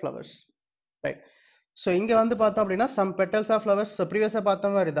roses are flowers, right? So இங்கே வந்து பார்த்தோம் அப்படின்னா some petals of flowers. So ப்ரீவியஸாக பார்த்த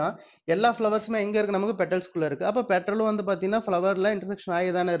மாதிரி தான் எல்லா ஃப்ளவர்ஸுமே எங்கே இருக்குது, நமக்கு பெட்டல்ஸ்குள்ளே இருக்குது. அப்போ பெட்டலும் வந்து பார்த்தீங்கன்னா ஃப்ளவரில் இன்டர்செக்ஷன் ஆகி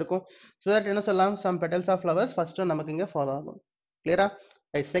தானே இருக்கும். ஸோ தட் என்ன சொல்லலாம், some petals of flowers first நமக்கு இங்கே ஃபாலோ ஆகும். கிளியரா?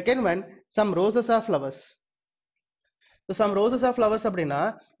 Right. Second one, some roses of flowers. So some roses of flowers அப்படின்னா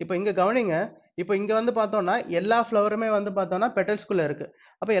இப்போ இங்கே கவனிங்க, இப்போ இங்கே வந்து பார்த்தோம்னா எல்லா ஃப்ளவருமே வந்து பார்த்தோம்னா பெட்டல்ஸ்குள்ளே இருக்குது.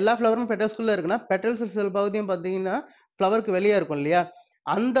 அப்போ எல்லா ஃப்ளவரும் பெட்டல்ஸ்குள்ளே இருக்குன்னா பெட்டல்ஸ் சில பகுதியும் பார்த்தீங்கன்னா ஃப்ளவருக்கு வெளியே இருக்கும் இல்லையா,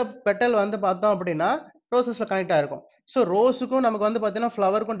 அந்த பெட்டல் வந்து பார்த்தோம் அப்படின்னா ரோசஸ்ல கனெக்ட் ஆயிருக்கும். ஸோ ரோஸுக்கும் நமக்கு வந்து பார்த்தீங்கன்னா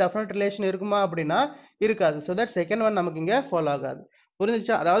ஃப்ளவருக்கும் டெஃபினட் ரிலேஷன் இருக்குமா அப்படின்னா இருக்காது. ஸோ தட் செகண்ட் ஒன் நமக்கு இங்கே ஃபாலோ ஆகாது.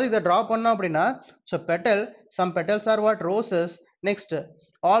 புரிஞ்சிச்சா? அதாவது இதை ட்ரா பண்ணோம் அப்படின்னா so petal, some petals R what, roses. Next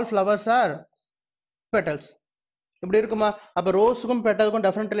all flowers R petals. இப்படி இருக்குமா? அப்போ ரோஸுக்கும் பெட்டலுக்கும்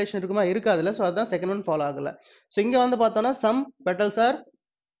டெஃபினட் ரிலேஷன் இருக்குமா? இருக்காதுல்ல. ஸோ அதுதான் செகண்ட் ஒன் ஃபாலோ ஆகல. ஸோ இங்கே வந்து பார்த்தோம்னா சம் பெட்டல்ஸ் ஆர்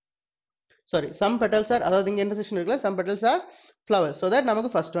அதாவது இங்கே இன்டர்செக்ஷன் இருக்குல்ல, some petals R flower. So that நமக்கு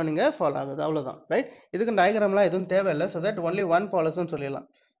ஃபர்ஸ்ட் ஒன் இங்கே ஃபாலோ ஆகுது, அவ்வளோதான், ரைட்? இதுக்கு டயக்ராம்லாம் எதுவும் தேவையில்லை. ஸோ தட் ஒன்லி ஒன் ஃபாலோஸ்ன்னு சொல்லிடலாம்.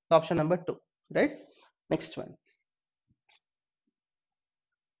 Option number 2, right? Next one,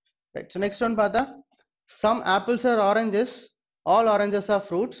 right. So next one பார்த்தா some apples R oranges, all oranges R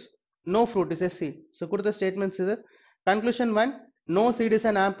fruits, no fruit is a seat. So கொடுத்த statements இது. Conclusion 1, no seat is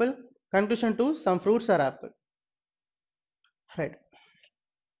an apple. Conclusion 2, some fruits R apple, right?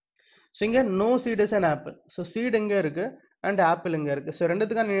 So இங்கே no seat is an apple. So seat எங்கே இருக்கு and apple இங்கே இருக்கு. So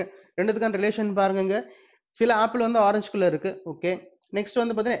ரெண்டுத்துக்கான relation பாருங்க. சில apple வந்து ஆரஞ்சுக்குள்ளே இருக்கு, ஓகே. நெக்ஸ்ட்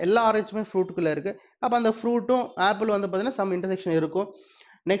வந்து பார்த்தீங்கன்னா எல்லா ஆரஞ்சுமே ஃப்ரூட்டுக்குள்ளே இருக்கு. அப்போ அந்த ஃப்ரூட்டும் ஆப்பிள் வந்து பார்த்தீங்கன்னா சம் இன்டர்செக்ஷன் இருக்கும்.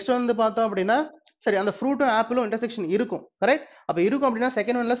 நெக்ஸ்ட் வந்து பார்த்தோம் அப்படின்னா சரி அந்த ஃப்ரூட்டும் ஆப்பிளும் இன்டர்செக்ஷன் இருக்கும், கரெக்ட்? அப்போ இருக்கும் அப்படின்னா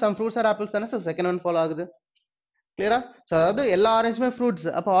செகண்ட் ஒன்ல சம் ஃப்ரூட்ஸ் ஆர் ஆப்பிள்ஸ் தானே. ஸோ செகண்ட் ஒன் ஃபாலோ ஆகுது. கிளியரா? ஸோ அதாவது எல்லா ஆரஞ்சுமே ஃப்ரூட்ஸ்.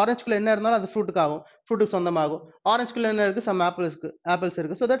 அப்போ ஆரஞ்சுக்குள்ள என்ன இருந்தாலும் அது ஃப்ரூட்டுக்கு ஆகும், ஃப்ரூட்டுக்கு சொந்தமாகும். ஆரஞ்சுக்குள்ள என்ன இருக்கு, சம் ஆப்பிள்ஸ்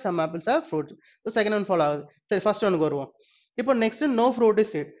இருக்கு. So that some apples R fruits. So second one follow ஆகுது. சரி, ஃபர்ஸ்ட் ஒனுக்கு வருவோம். இப்போ next no fruit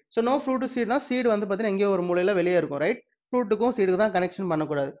is seat. So no fruit is சீட்னா seed வந்து பார்த்தீங்கன்னா எங்கேயோ ஒரு மூலையில வெளியே இருக்கும், ரைட்? ஃப்ரூட்டுக்கும் சீடுக்கு தான் கனெக்ஷன்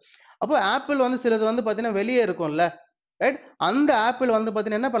பண்ணக்கூடாது. அப்போ ஆப்பிள் வந்து சிலது வந்து பார்த்தீங்கன்னா வெளியே இருக்கும்ல, ரைட்? அந்த ஆப்பிள் வந்து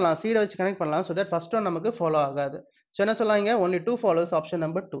பார்த்தீங்கன்னா என்ன பண்ணலாம், சீடை வச்சு கனெக்ட் பண்ணலாம். ஸோ தட் ஃபர்ஸ்ட் ஒன் நமக்கு ஃபாலோ ஆகாது. ஸோ என்ன சொல்லாங்க, only 2 follows, option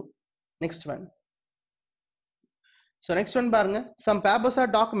number 2. Next one. So next one பாருங்க, some papers are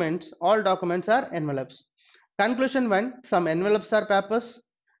documents, all documents are envelopes. Conclusion 1, some envelopes are papers.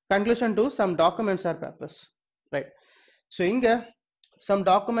 Conclusion 2, some documents are papers, right? So இங்க some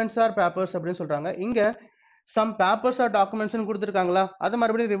documents are papers அப்படின்னு சொல்றாங்க. இங்க some papers are documents னு கொடுத்துருக்காங்களா, அது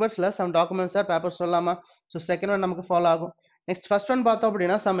மறுபடியும் ரிவர்ஸ்ல some documents are papers சொல்லலாமா? So second one நமக்கு ஃபாலோ ஆகும். நெக்ஸ்ட் ஃபர்ஸ்ட் ஒன் பார்த்தோம்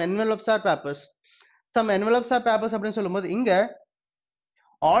அப்படின்னா some envelopes are papers. Some envelopes are papers அப்படின்னு சொல்லும்போது இங்க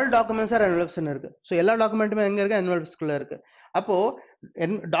ஆல் டாக்குமெண்ட்ஸ் ஆர் என்வெலப்ஸ் இருக்கு. ஸோ எல்லா டாக்குமெண்ட்டுமே எங்க இருக்கு, என்வெலப்ஸ்குள்ள இருக்கு. அப்போ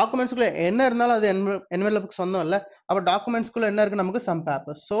டாக்குமெண்ட்ஸ்குள்ள என்ன இருந்தாலும் அது என்வெலப்புக்கு சொந்தம் இல்ல. அப்போ டாக்குமெண்ட்ஸ்குள்ள என்ன இருக்கு, நமக்கு சம்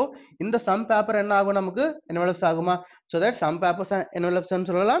பேப்பர்ஸ். ஸோ இந்த சம் பேப்பர் என்ன ஆகும், நமக்கு என்வெலப்ஸ் ஆகுமா? ஸோ தட் சம் பேப்பர்ஸ் என்வெலப்ஸ்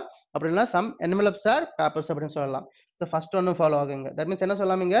சொல்லலாம், அப்படின்னா சம் என்வெலப்ஸ் ஆர் பேப்பர்ஸ் அப்படின்னு சொல்லலாம். ஸோ ஃபர்ஸ்ட் ஒன்னு ஃபாலோ ஆகுங்க. தட் மீன்ஸ் என்ன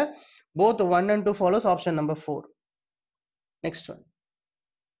சொல்லலாம், இங்க both 1 and 2 follows, option number 4. Next one.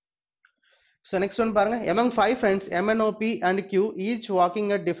 So next one பாருங்க, among 5 friends M, N, O, P and Q each walking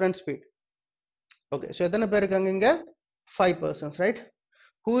at different speed. Okay, so எத்தனை பேர் இருக்காங்க இங்க, 5 persons, right?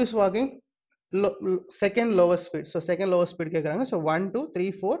 Who is walking second lowest speed? So second lowest speed கேக்குறாங்க. So 1 2 3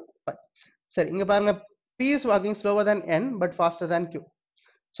 4 5. சரி, இங்க பாருங்க, P is walking slower than N but faster than Q.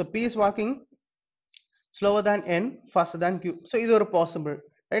 So P is walking slower than N, faster than Q. So இது ஒரு possible,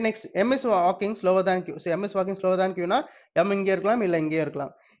 right? Next, M is walking slower than Q. So M is walking slower than Q னா M இங்கே இருக்கலாம் இல்ல இங்கே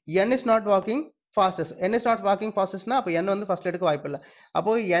இருக்கலாம். N is not walking fastest. N is not walking fastest னா அப்ப N வந்து ஃபர்ஸ்ட் எடுக்க வாய்ப்பு இல்ல.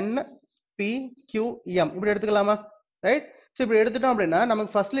 அப்போ N P Q M இப்படி எடுத்துக்கலாமா, ரைட்? சோ இப்படி எடுத்துட்டோம் அப்படின்னா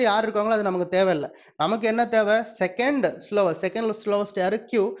நமக்கு ஃபர்ஸ்ட்ல யார் இருக்காங்களோ அது நமக்கு தேவையில்லை. நமக்கு என்ன தேவை, செகண்ட் ஸ்லோவஸ்ட் யாரு,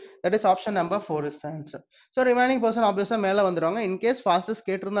 Q. That is option number 4 is answer. So remaining person ஆப்வியஸா மேல வந்துருவாங்க. இன் கேஸ் ஃபாஸ்டஸ்ட்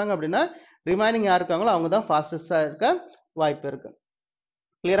கேட்டிருந்தாங்க அப்படின்னா ரிமைனிங் யார் இருக்காங்களோ அவங்க தான் ஃபாஸ்டஸ்டா இருக்க வாய்ப்பு இருக்கு.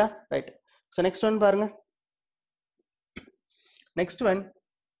 கிளியரா? ரைட். சோ நெக்ஸ்ட் ஒன் பாருங்க. Next one,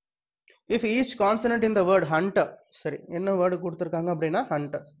 if each consonant in the word hunter, சரி என்ன வேர்டு கொடுத்திருக்காங்க அப்படின்னா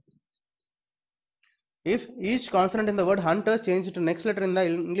hunter. If each consonant in the word hunter changed to next letter in the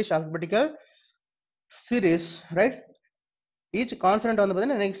English alphabetical series, right? Each consonant வந்து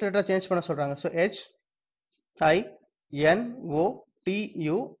பார்த்தீங்கன்னா next letter change பண்ண சொல்றாங்க. So H I N O T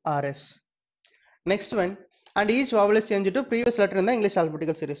U R S. Next one, and each vowel is changed to previous letter in the English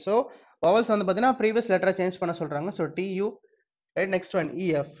alphabetical series. So vowels வந்து பார்த்தீங்கன்னா previous letter change பண்ண சொல்றாங்க. So T U right? Next one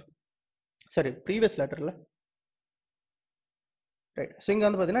EF, sorry, previous letter la, right? So inga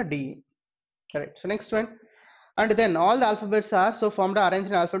vandu pathina D, correct. So next one, and then all the alphabets are so formed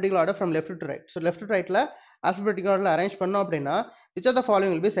arranged in alphabetical order from left to right. So left to right la alphabetical order la arrange பண்ணோம் அப்படினா which of the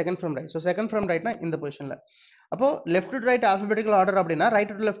following will be second from right? So second from right na இந்த பொசிஷன்ல, அப்போ left to right alphabetical order அப்படினா right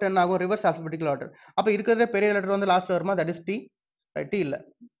to left என்ன ஆகும், reverse alphabetical order. அப்போ இருக்கிற பெரிய லெட்டர் வந்து லாஸ்ட்ல வருமா, that is T, right? T இல்ல,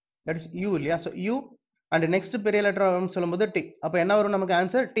 that is U இல்லையா? So U and next பெரிய லெட்டர் சொல்லும்போது T, அப்போ என்ன வரும் நமக்கு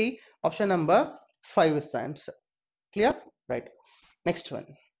answer T, option number 5 is the answer. Clear? Right. Next one.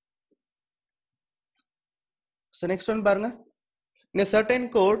 So next one பாருங்க, in a certain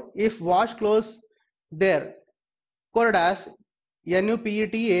code if wash close there coded as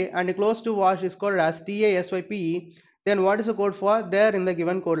NUPETA and close to wash is coded as TASYPE, then what is the code for there in the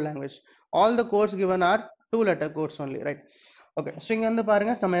given code language? All the codes given are 2-letter codes only, right? Okay, so இங்க வந்து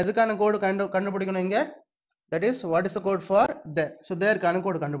பாருங்க நம்ம எதுக்கான code கண்டுபிடிக்கணும் இங்க, that is what is the code for there. So there கான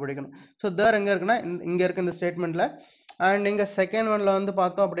code கண்டுபிடிக்கணும். So there எங்க இருக்குன்னா இங்க இருக்கு இந்த ஸ்டேட்மென்ட்ல, and இங்க செகண்ட் ஒன்ல வந்து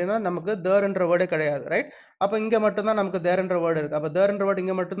பார்த்தோம் அப்படின்னா நமக்கு there என்ற வேர்டே கிடையாது, ரைட்? அப்ப இங்க மட்டும் தான் நமக்கு there என்ற வேர்ட் இருக்கு. அப்ப there என்ற வேர்ட்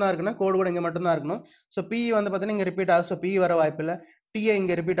இங்க மட்டும் தான் இருக்குன்னா கோட் கூட இங்க மட்டும் தான் இருக்கணும். சோ P வந்து பாத்தீங்கன்னா இங்க ரிப்பீட் ஆகுது, சோ P வர வாய்ப்பில்லை. TA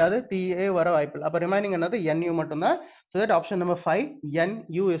இங்க ரிப்பீட் ஆகுது, TA வர வாய்ப்பில்லை. அப்ப ரிமைனிங் என்னது NU மட்டும் தான். So that option number 5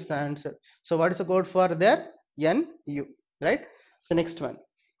 NU is the answer. So what is the code for there? NU, right? So next one.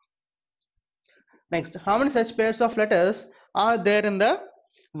 Next, how many such pairs of letters are there in the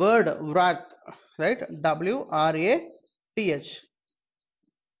word wrath, right? WRATH.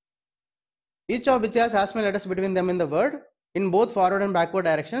 Each of which has as many letters between them in the word in both forward and backward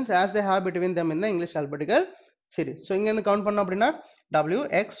directions as they have between them in the English alphabetical series. So இங்க இருந்து count பண்ணோம் அப்படின்னா W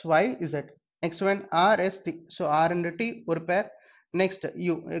X Y Z. Next one R S T. So R and T ஒரு pair. Next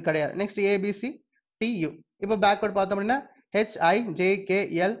U கிடையாது. Next A B C T U. இப்போ backward பார்த்தோம் அப்படின்னா H I J K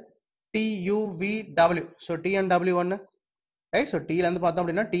L T U V W. So T and W ஒன்னு, right? So T ல இருந்து பார்த்தோம்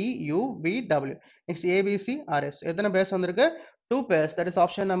அப்படின்னா T U V W. Next A B C R S. எத்தனை pairs வந்திருக்கு? 2 pairs. That is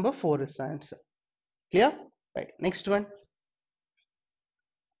option number 4 is the answer. Clear? Right. Next one.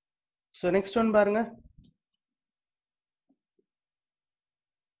 So next one பாருங்க,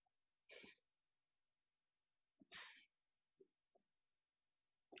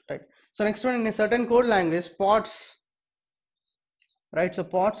 right? So next one, in a certain code language, POTS, right? So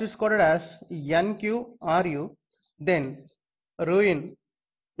POTS is coded as NQRU, then ruin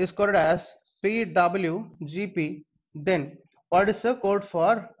is coded as PWGP, then what is the code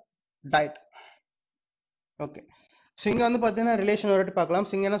for diet? Okay, so இங்க வந்து பாத்தீங்கன்னா relation ஒரு பார்க்கலாம்.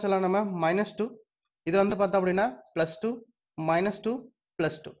 So இங்க என்ன சொல்லலாம் நம்ம -2, இது வந்து பார்த்தோம் அப்படின்னா +2 -2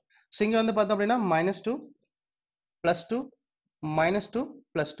 +2. So இங்க வந்து பார்த்தோம் அப்படின்னா -2 +2 -2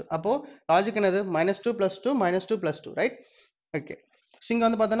 +2. அப்போ லாஜிக் என்னது, -2 +2 -2 +2, ரைட்? ஓகே, ஸோ இங்கே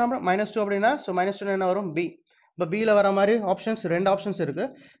வந்து பார்த்தோன்னா -2 அப்படின்னா ஸோ -2 என்ன வரும், B. இப்போ பியில் வர மாதிரி ஆப்ஷன்ஸ் 2 ஆப்ஷன்ஸ் இருக்கு.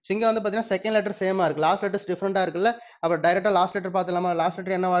 ஸோ இங்கே வந்து பார்த்தீங்கன்னா செகண்ட் லெட்டர் சேமாக இருக்கு, லாஸ்ட் லெட்டர்ஸ் டிஃப்ரெண்டாக இருக்குல்ல. அப்போ டைரெக்டாக லாஸ்ட் லெட்டர் பார்த்துலாமா, லாஸ்ட்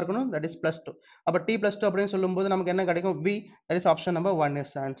லெட்டர் என்னவா இருக்கணும், தட் இஸ் +2. அப்போ T +2 அப்படின்னு சொல்லும்போது நமக்கு என்ன கிடைக்கும், B. That is option number 1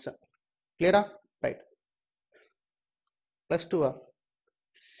 is answer. கிளியரா? Right. +2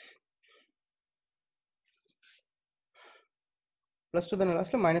 +2 then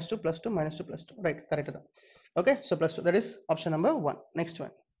last -2 +2 -2 +2, right? Correct தான். Okay, so +2, that is option number 1. Next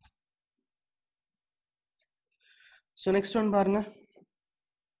one. So next one பாருங்க,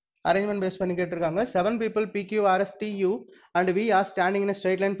 arrangement based பண்ணி கேட்டிருக்காங்க. 7 people PQRSTU and we are standing in a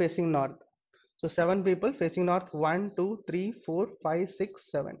straight line facing north. So 7 people facing north, 1 2 3 4 5 6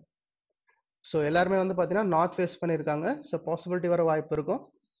 7. So எல்லாருமே வந்து பாத்தீங்கன்னா north face பண்ணிருக்காங்க. So possibility வர வாய்ப்பு இருக்கும்.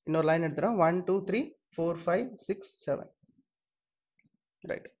 இன்னொரு லைன் எடுத்துறோம், 1 2 3 4 5 6 7,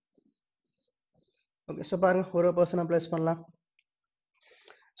 right? Okay, so பாருங்க ஒரு பர்சனை பிளேஸ் பண்ணலாம்.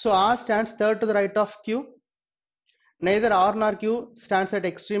 So R stands third to the right of Q. Neither R nor Q stands at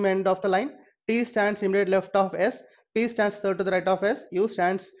extreme end of the line. T stands immediate left of S. P stands third to the right of S. U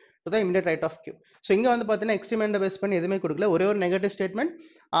stands to the immediate right of Q. So இங்க வந்து பாத்தீங்கன்னா extreme end base பண்ணி எதுவுமே கொடுக்கல, ஒரே ஒரு negative statement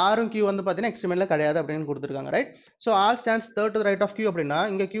R ம் Q வந்து பாத்தீங்கன்னா extreme endல கிடையாது அப்படின்னு கொடுத்துருக்காங்க, right? So R stands third to the right of Q அப்படின்னா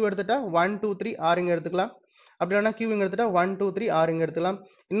இங்க Q எடுத்துட்டா 1 2 3 R இங்க எடுத்துக்கலாம். அப்படி இல்லைன்னா Q இங்க எடுத்துட்டா 1 2 3 R இங்க எடுத்துக்கலாம்.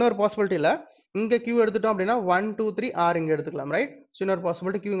 இன்னொரு பாசிபிலிட்டி இல்ல, இங்க Q எடுத்துட்டோம் அப்படின்னா 1 2 3 R இங்க எடுத்துக்கலாம், ரைட்? ஸோ இன்னொரு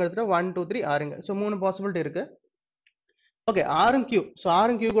பாசிபிலிட்டி Q இங்க எடுத்துட்டா 1 2 3 R இங்க. ஸோ 3 பாசிபிலிட்டி இருக்கு. ஓகே, R ம் Q. ஸோ R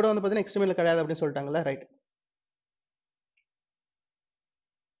ம் Q கூட வந்து பார்த்தீங்கன்னா எக்ஸ்ட்ரீமில் கிடையாது அப்படின்னு சொல்லிட்டாங்கல்ல, ரைட்?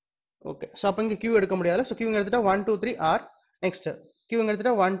 ஓகே, ஸோ அப்போ இங்கே Q எடுக்க முடியாது. ஸோ Q இங்க எடுத்துட்டா 1 2 3 R. நெக்ஸ்ட் Q இங்க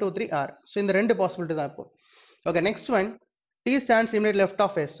எடுத்துட்டா 1 2 3 R. ஸோ இந்த ரெண்டு பாசிபிலிட்டி தான் இப்போ. Okay, next one, T stands immediate left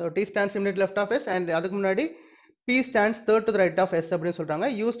of S. So T stands immediate left of S and அதுக்கு முன்னாடி P stands third to the right of S அப்படின்னு சொல்றாங்க.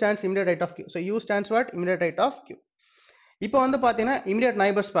 U stands immediate right of Q. So U stands what? Immediate right of Q. இப்போ வந்து பாத்தீங்கன்னா immediate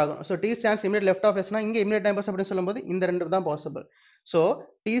neighbors பார்க்கணும். So t stands immediate left of s னா இங்க immediate neighbors அப்படின்னு சொல்லும்போது இந்த ரெண்டு தான் possible. So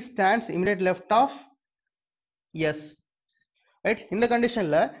t stands immediate left of s, right? இந்த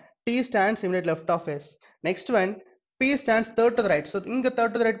கண்டிஷன்ல t stands immediate left of s. Next one p stands third to the right. So இங்க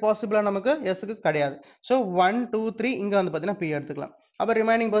third to the right பாசிபிளா நமக்கு s க்கு கிடையாது. ஸோ 1 2 3 இங்க வந்து பாத்தீங்கன்னா p எடுத்துக்கலாம். அப்ப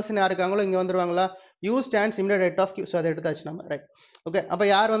ரிமைனிங் பர்சன் யார் இருக்காங்களோ இங்க வந்துருவாங்களா? u stands immediate right of q. So அதை எடுத்தாச்சு நம்ம, ரைட்? ஓகே, அப்ப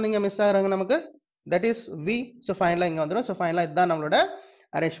யார் வந்து இங்க மிஸ் ஆகுறாங்க நமக்கு? that is v. so ஃபைனலா இங்க வந்துரும். so ஃபைனலா இதுதான் நம்மளோட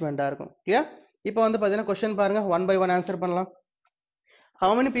அரேஞ்ச்மெண்டா இருக்கும். கிளியர்? இப்போ வந்து பாத்தீங்கன்னா क्वेश्चन பாருங்க, ஒன் பை ஒன் ஆன்சர் பண்ணலாம்.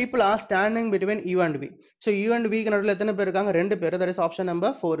 how many people are standing between u and v? so u and v க்கு நடுவுல எத்தனை பேர் இருக்காங்க? ரெண்டு பேர். that is option number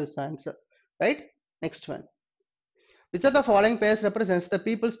 4 is the answer, right? next one, which of the following pairs represents the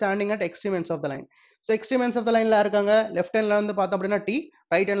people standing at extreme ends of the line? so extreme ends of the line ல இருக்காங்க. left handல வந்து பார்த்தோம் அப்படின்னா t,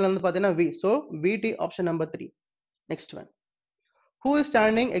 right handல வந்து பார்த்தீங்கன்னா v. so vt option number 3. next one, who is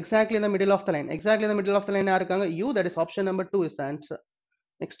standing exactly in the middle of the line? exactly in the middle of the line யார் இருக்காங்க? u. that is option number 2 is the answer.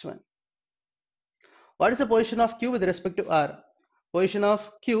 next one, what is the position of q with respect to r? position of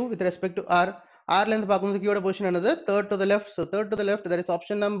q with respect to r. r ல இருந்து பார்க்கும்போது q ஓட position என்னது? third to the left. so third to the left, that is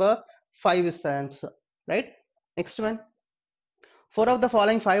option number 5 is the answer, right? next one, four of the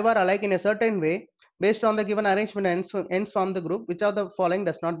following five are alike in a certain way based on the given arrangement ends from the group. which of the following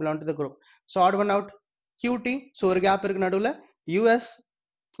does not belong to the group? so odd one out, qt. so ஒரு gap இருக்கு நடுவுல. us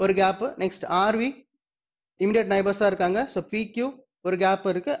ஒரு gap. next rv immediate neighbors இருக்காங்க. so pq ஒரு gap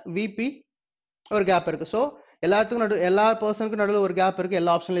இருக்கு. vp ஒரு gap இருக்கு. so எல்லாத்துக்கும் நடு எல்லா பர்சனுக்கும் நடுவில் ஒரு கேப் இருக்கு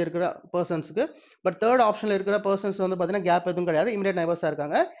எல்லா ஆப்ஷன்ல இருக்கிற பர்சன்ஸ்க்கு. பட் தேர்ட் ஆப்ஷன்ல இருக்கிற பர்சன்ஸ் வந்து பாத்தீங்கன்னா கேப் எதுவும் கிடையாது, இமிடியேட் நைபர்ஸா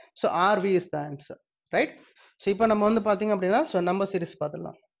இருக்காங்க. So RV is the answer, right? So இப்போ நம்ம வந்து பாத்தீங்க அப்படின்னா ஸோ நம்பர் சீரிஸ்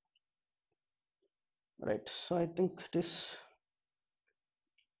பார்த்துடலாம், right? So I think it is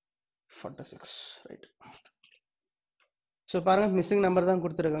 46, right? So பாருங்க, மிஸ்ஸிங் நம்பர் தான்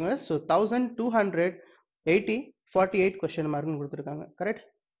கொடுத்துருக்காங்க. ஸோ 1280 48 கொஸ்டின் மார்க்னு கொடுத்துருக்காங்க, கரெக்ட்?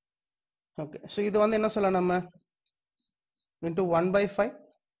 ஓகே, ஸோ இது வந்து என்ன சொல்லலாம் நம்ம? இன்டூ 1/5.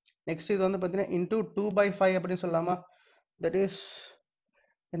 நெக்ஸ்ட் இது வந்து பார்த்தீங்கன்னா இன்டூ 2/5 அப்படின்னு சொல்லலாமா? தட் இஸ்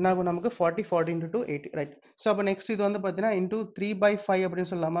என்ன ஆகும் நமக்கு? 40 40 into 2 80, ரைட்? ஸோ அப்போ நெக்ஸ்ட் இது வந்து பார்த்தீங்கன்னா இன்டூ 3/5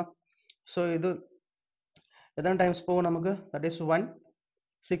 அப்படின்னு சொல்லலாமா? ஸோ இது எத்தனை டைம்ஸ் போகும் நமக்கு? That is 1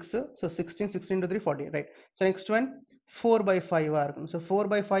 6. So 16 16 into 3 40, right? So next one 4/5 இருக்கும். ஸோ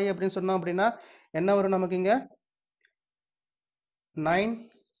 4/5 அப்படின்னு சொன்னோம் அப்படின்னா என்ன வரும் நமக்கு? இங்க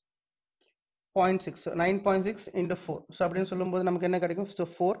 9.6 into 4. ஸோ அப்படின்னு சொல்லும்போது நமக்கு என்ன கிடைக்கும்? ஸோ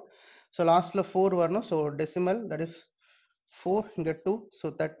 4. ஸோ லாஸ்ட்ல 4 வரணும். ஸோ டெசிமல், தட் இஸ் 4 இங்க 2. So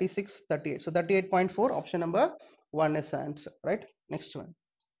 36 38. So 38.4 option number 1 is answer, right? next one,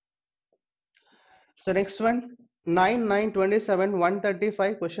 so next one 9 9 27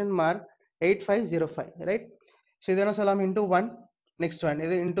 135 question mark 8505, right? So இது என்ன சொல்லலாம்? into 1. next one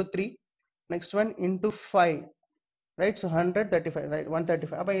இது into 3. next one into 5, right? so 135, right?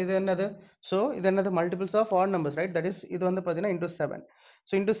 135. அப்ப இது என்னது? so இது என்னது? multiples of odd numbers, right? that is இது வந்து பாத்தீங்கன்னா into 7.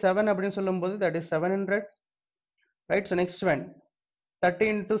 so into 7 அப்படின்னு சொல்லும்போது that is 700, right? so next one 30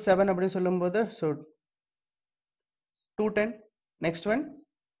 into 7 அப்படின்னு சொல்லும்போது so 210. next one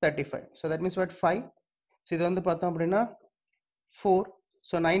 35. so that means what? 5. so இது வந்து பார்த்தோம் அப்படின்னா 4.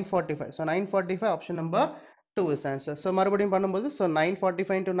 so 945. so 945 option number 2 is answer. so மறுபடியும் பண்ணும்போது so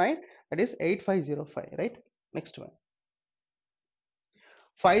 945 into 9, that is 8505, right? next one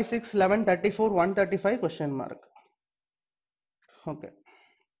 5 6 11 34 135 question mark, okay?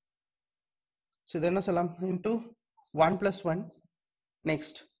 so இது என்ன சொல்லலாம்? into 1 plus 1.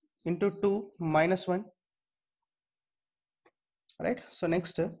 next into 2 minus 1, right? so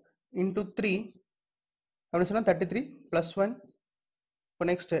next into 3 அப்படி சொன்னா 33 plus 1. இப்போ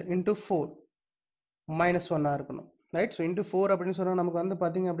next into 4 minus 1 இருக்கணும், right? so into 4 அப்படின்னு சொன்னா நமக்கு வந்து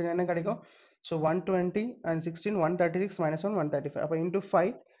பாத்தீங்க அப்படின்னா என்ன கிடைக்கும்? so 120 and 16 136 minus 1 135. அப்ப into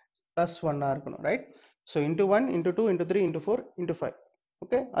 5 plus 1 இருக்கணும், right? so into 1 into 2 into 3 into 4 into 5,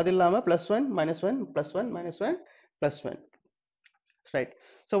 okay? அது இல்லாம plus 1 minus 1 plus 1 minus 1 plus 1, right?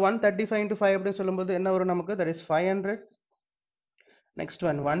 so 135 into 5 அப்படின்னு சொல்லும்போது என்ன வரும் நமக்கு? that is 500. next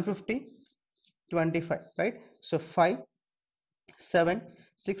one 150 25, right? so 5 7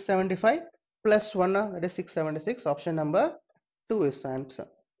 675 plus 1, that is 676. option number 2 is the answer.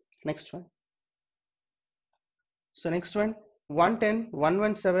 next one, so next one 110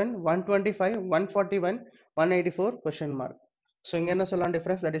 117 125 141 184 question mark. so இங்க என்ன சொல்லலாம்?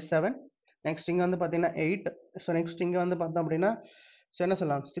 difference, that is 7. next இங்க வந்து பாத்தீங்கன்னா 8. so next இங்க வந்து பார்த்தோம் அப்படின்னா so என்ன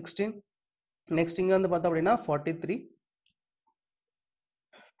சொல்லலாம்? 16. next இங்க வந்து பார்த்தோம் அப்படின்னா 43,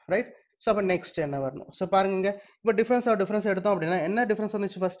 right? so அப்ப next என்ன வரணும்? so பாருங்க இங்க இப்போ டிஃபரன்ஸ் எடுத்தோம் அப்படின்னா என்ன டிஃபரன்ஸ்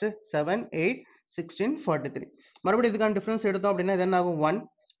வந்துச்சு? ஃபர்ஸ்ட் 7 8 16 43. மறுபடியும் இதுக்கான டிஃபரன்ஸ் எடுத்தோம் அப்படின்னா இது என்ன ஆகும்? 1.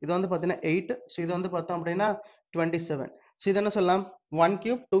 இது வந்து பாத்தீங்கன்னா 8. so இது வந்து பார்த்தோம் அப்படின்னா 27. ஸோ இது என்ன சொல்லலாம் 1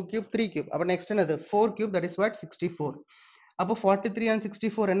 cube 2 cube 3 cube அப்போ நெக்ஸ்ட் என்னது 4 cube that is what 64 அப்போ 43 and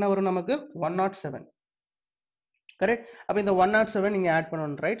 64 என்ன வரும் நமக்கு 107 கரெக்ட் அப்போ இந்த 107 நீங்க ஆட்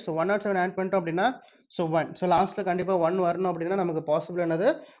பண்ணணும் ரைட் ஸோ 107 ஆட் பண்ணிட்டோம் அப்படின்னா ஸோ 1 ஸோ லாஸ்ட்ல கண்டிப்பா 1 வரணும் அப்படின்னா நமக்கு பாசிபிள் என்னது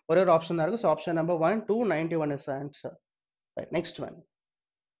ஒரே ஒரு ஆப்ஷன் தான் இருக்கு so option number 1 291 is answer right next one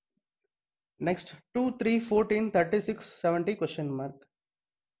next 2 3 14 36 70 question mark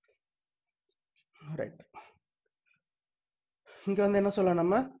right இங்க வந்து என்ன சொல்லலாம்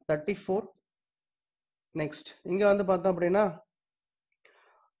நம்ம 34 நெக்ஸ்ட் இங்க வந்து பார்த்தோம் அப்படின்னா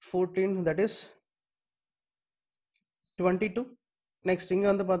 14 that is 22 நெக்ஸ்ட் இங்க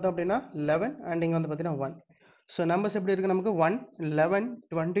வந்து பார்த்தோம் அப்படின்னா 11 அண்ட் இங்க வந்து பார்த்தீங்கன்னா 1 ஸோ நம்பர்ஸ் எப்படி இருக்கு நமக்கு 1 11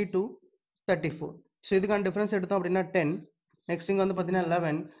 22 34 ஸோ இதுக்கான டிஃபரன்ஸ் எடுத்தோம் அப்படின்னா 10 நெக்ஸ்ட் இங்க வந்து பார்த்தீங்கன்னா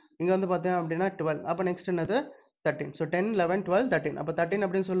 11 இங்க வந்து பார்த்தீங்கன்னா அப்படின்னா 12 அப்போ நெக்ஸ்ட் என்னது 13 ஸோ 10 11 12 13 அப்போ 13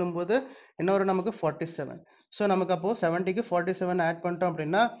 அப்படின்னு சொல்லும்போது என்ன வரும் நமக்கு 47 ஸோ நமக்கு அப்போ 70க்கு 47 ஆட் பண்ணிட்டோம்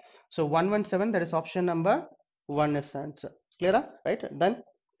அப்படின்னா so 117 that is option number 1 is answer clear right done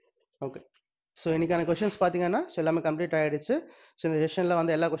okay so இன்னைக்கான கொஸ்டின்ஸ் பார்த்தீங்கன்னா ஸோ எல்லாமே கம்ப்ளீட் ஆகிடுச்சு ஸோ இந்த செஷனில்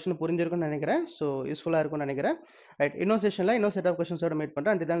வந்து எல்லா கொஸ்டினும் புரிஞ்சிருக்கும்னு நினைக்கிறேன் ஸோ யூஸ்ஃபுல்லாக இருக்கும்னு நினைக்கிறேன் ரைட் இன்னொரு செஷனில் இன்னொரு செட் ஆஃப் கொஸ்டின்ஸோட மீட்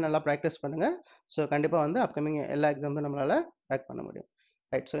பண்ணுறேன் அண்ட் இதெல்லாம் நல்லா ப்ராக்டிஸ் பண்ணுங்கள் ஸோ கண்டிப்பாக வந்து அப்கமிங் எல்லா எக்ஸாமும் நம்மளால் பேக் பண்ண முடியும்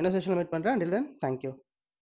ரைட் ஸோ இன்னொரு செஷனில் மீட் பண்ணுறேன் அண்ட் தென் தேங்க்யூ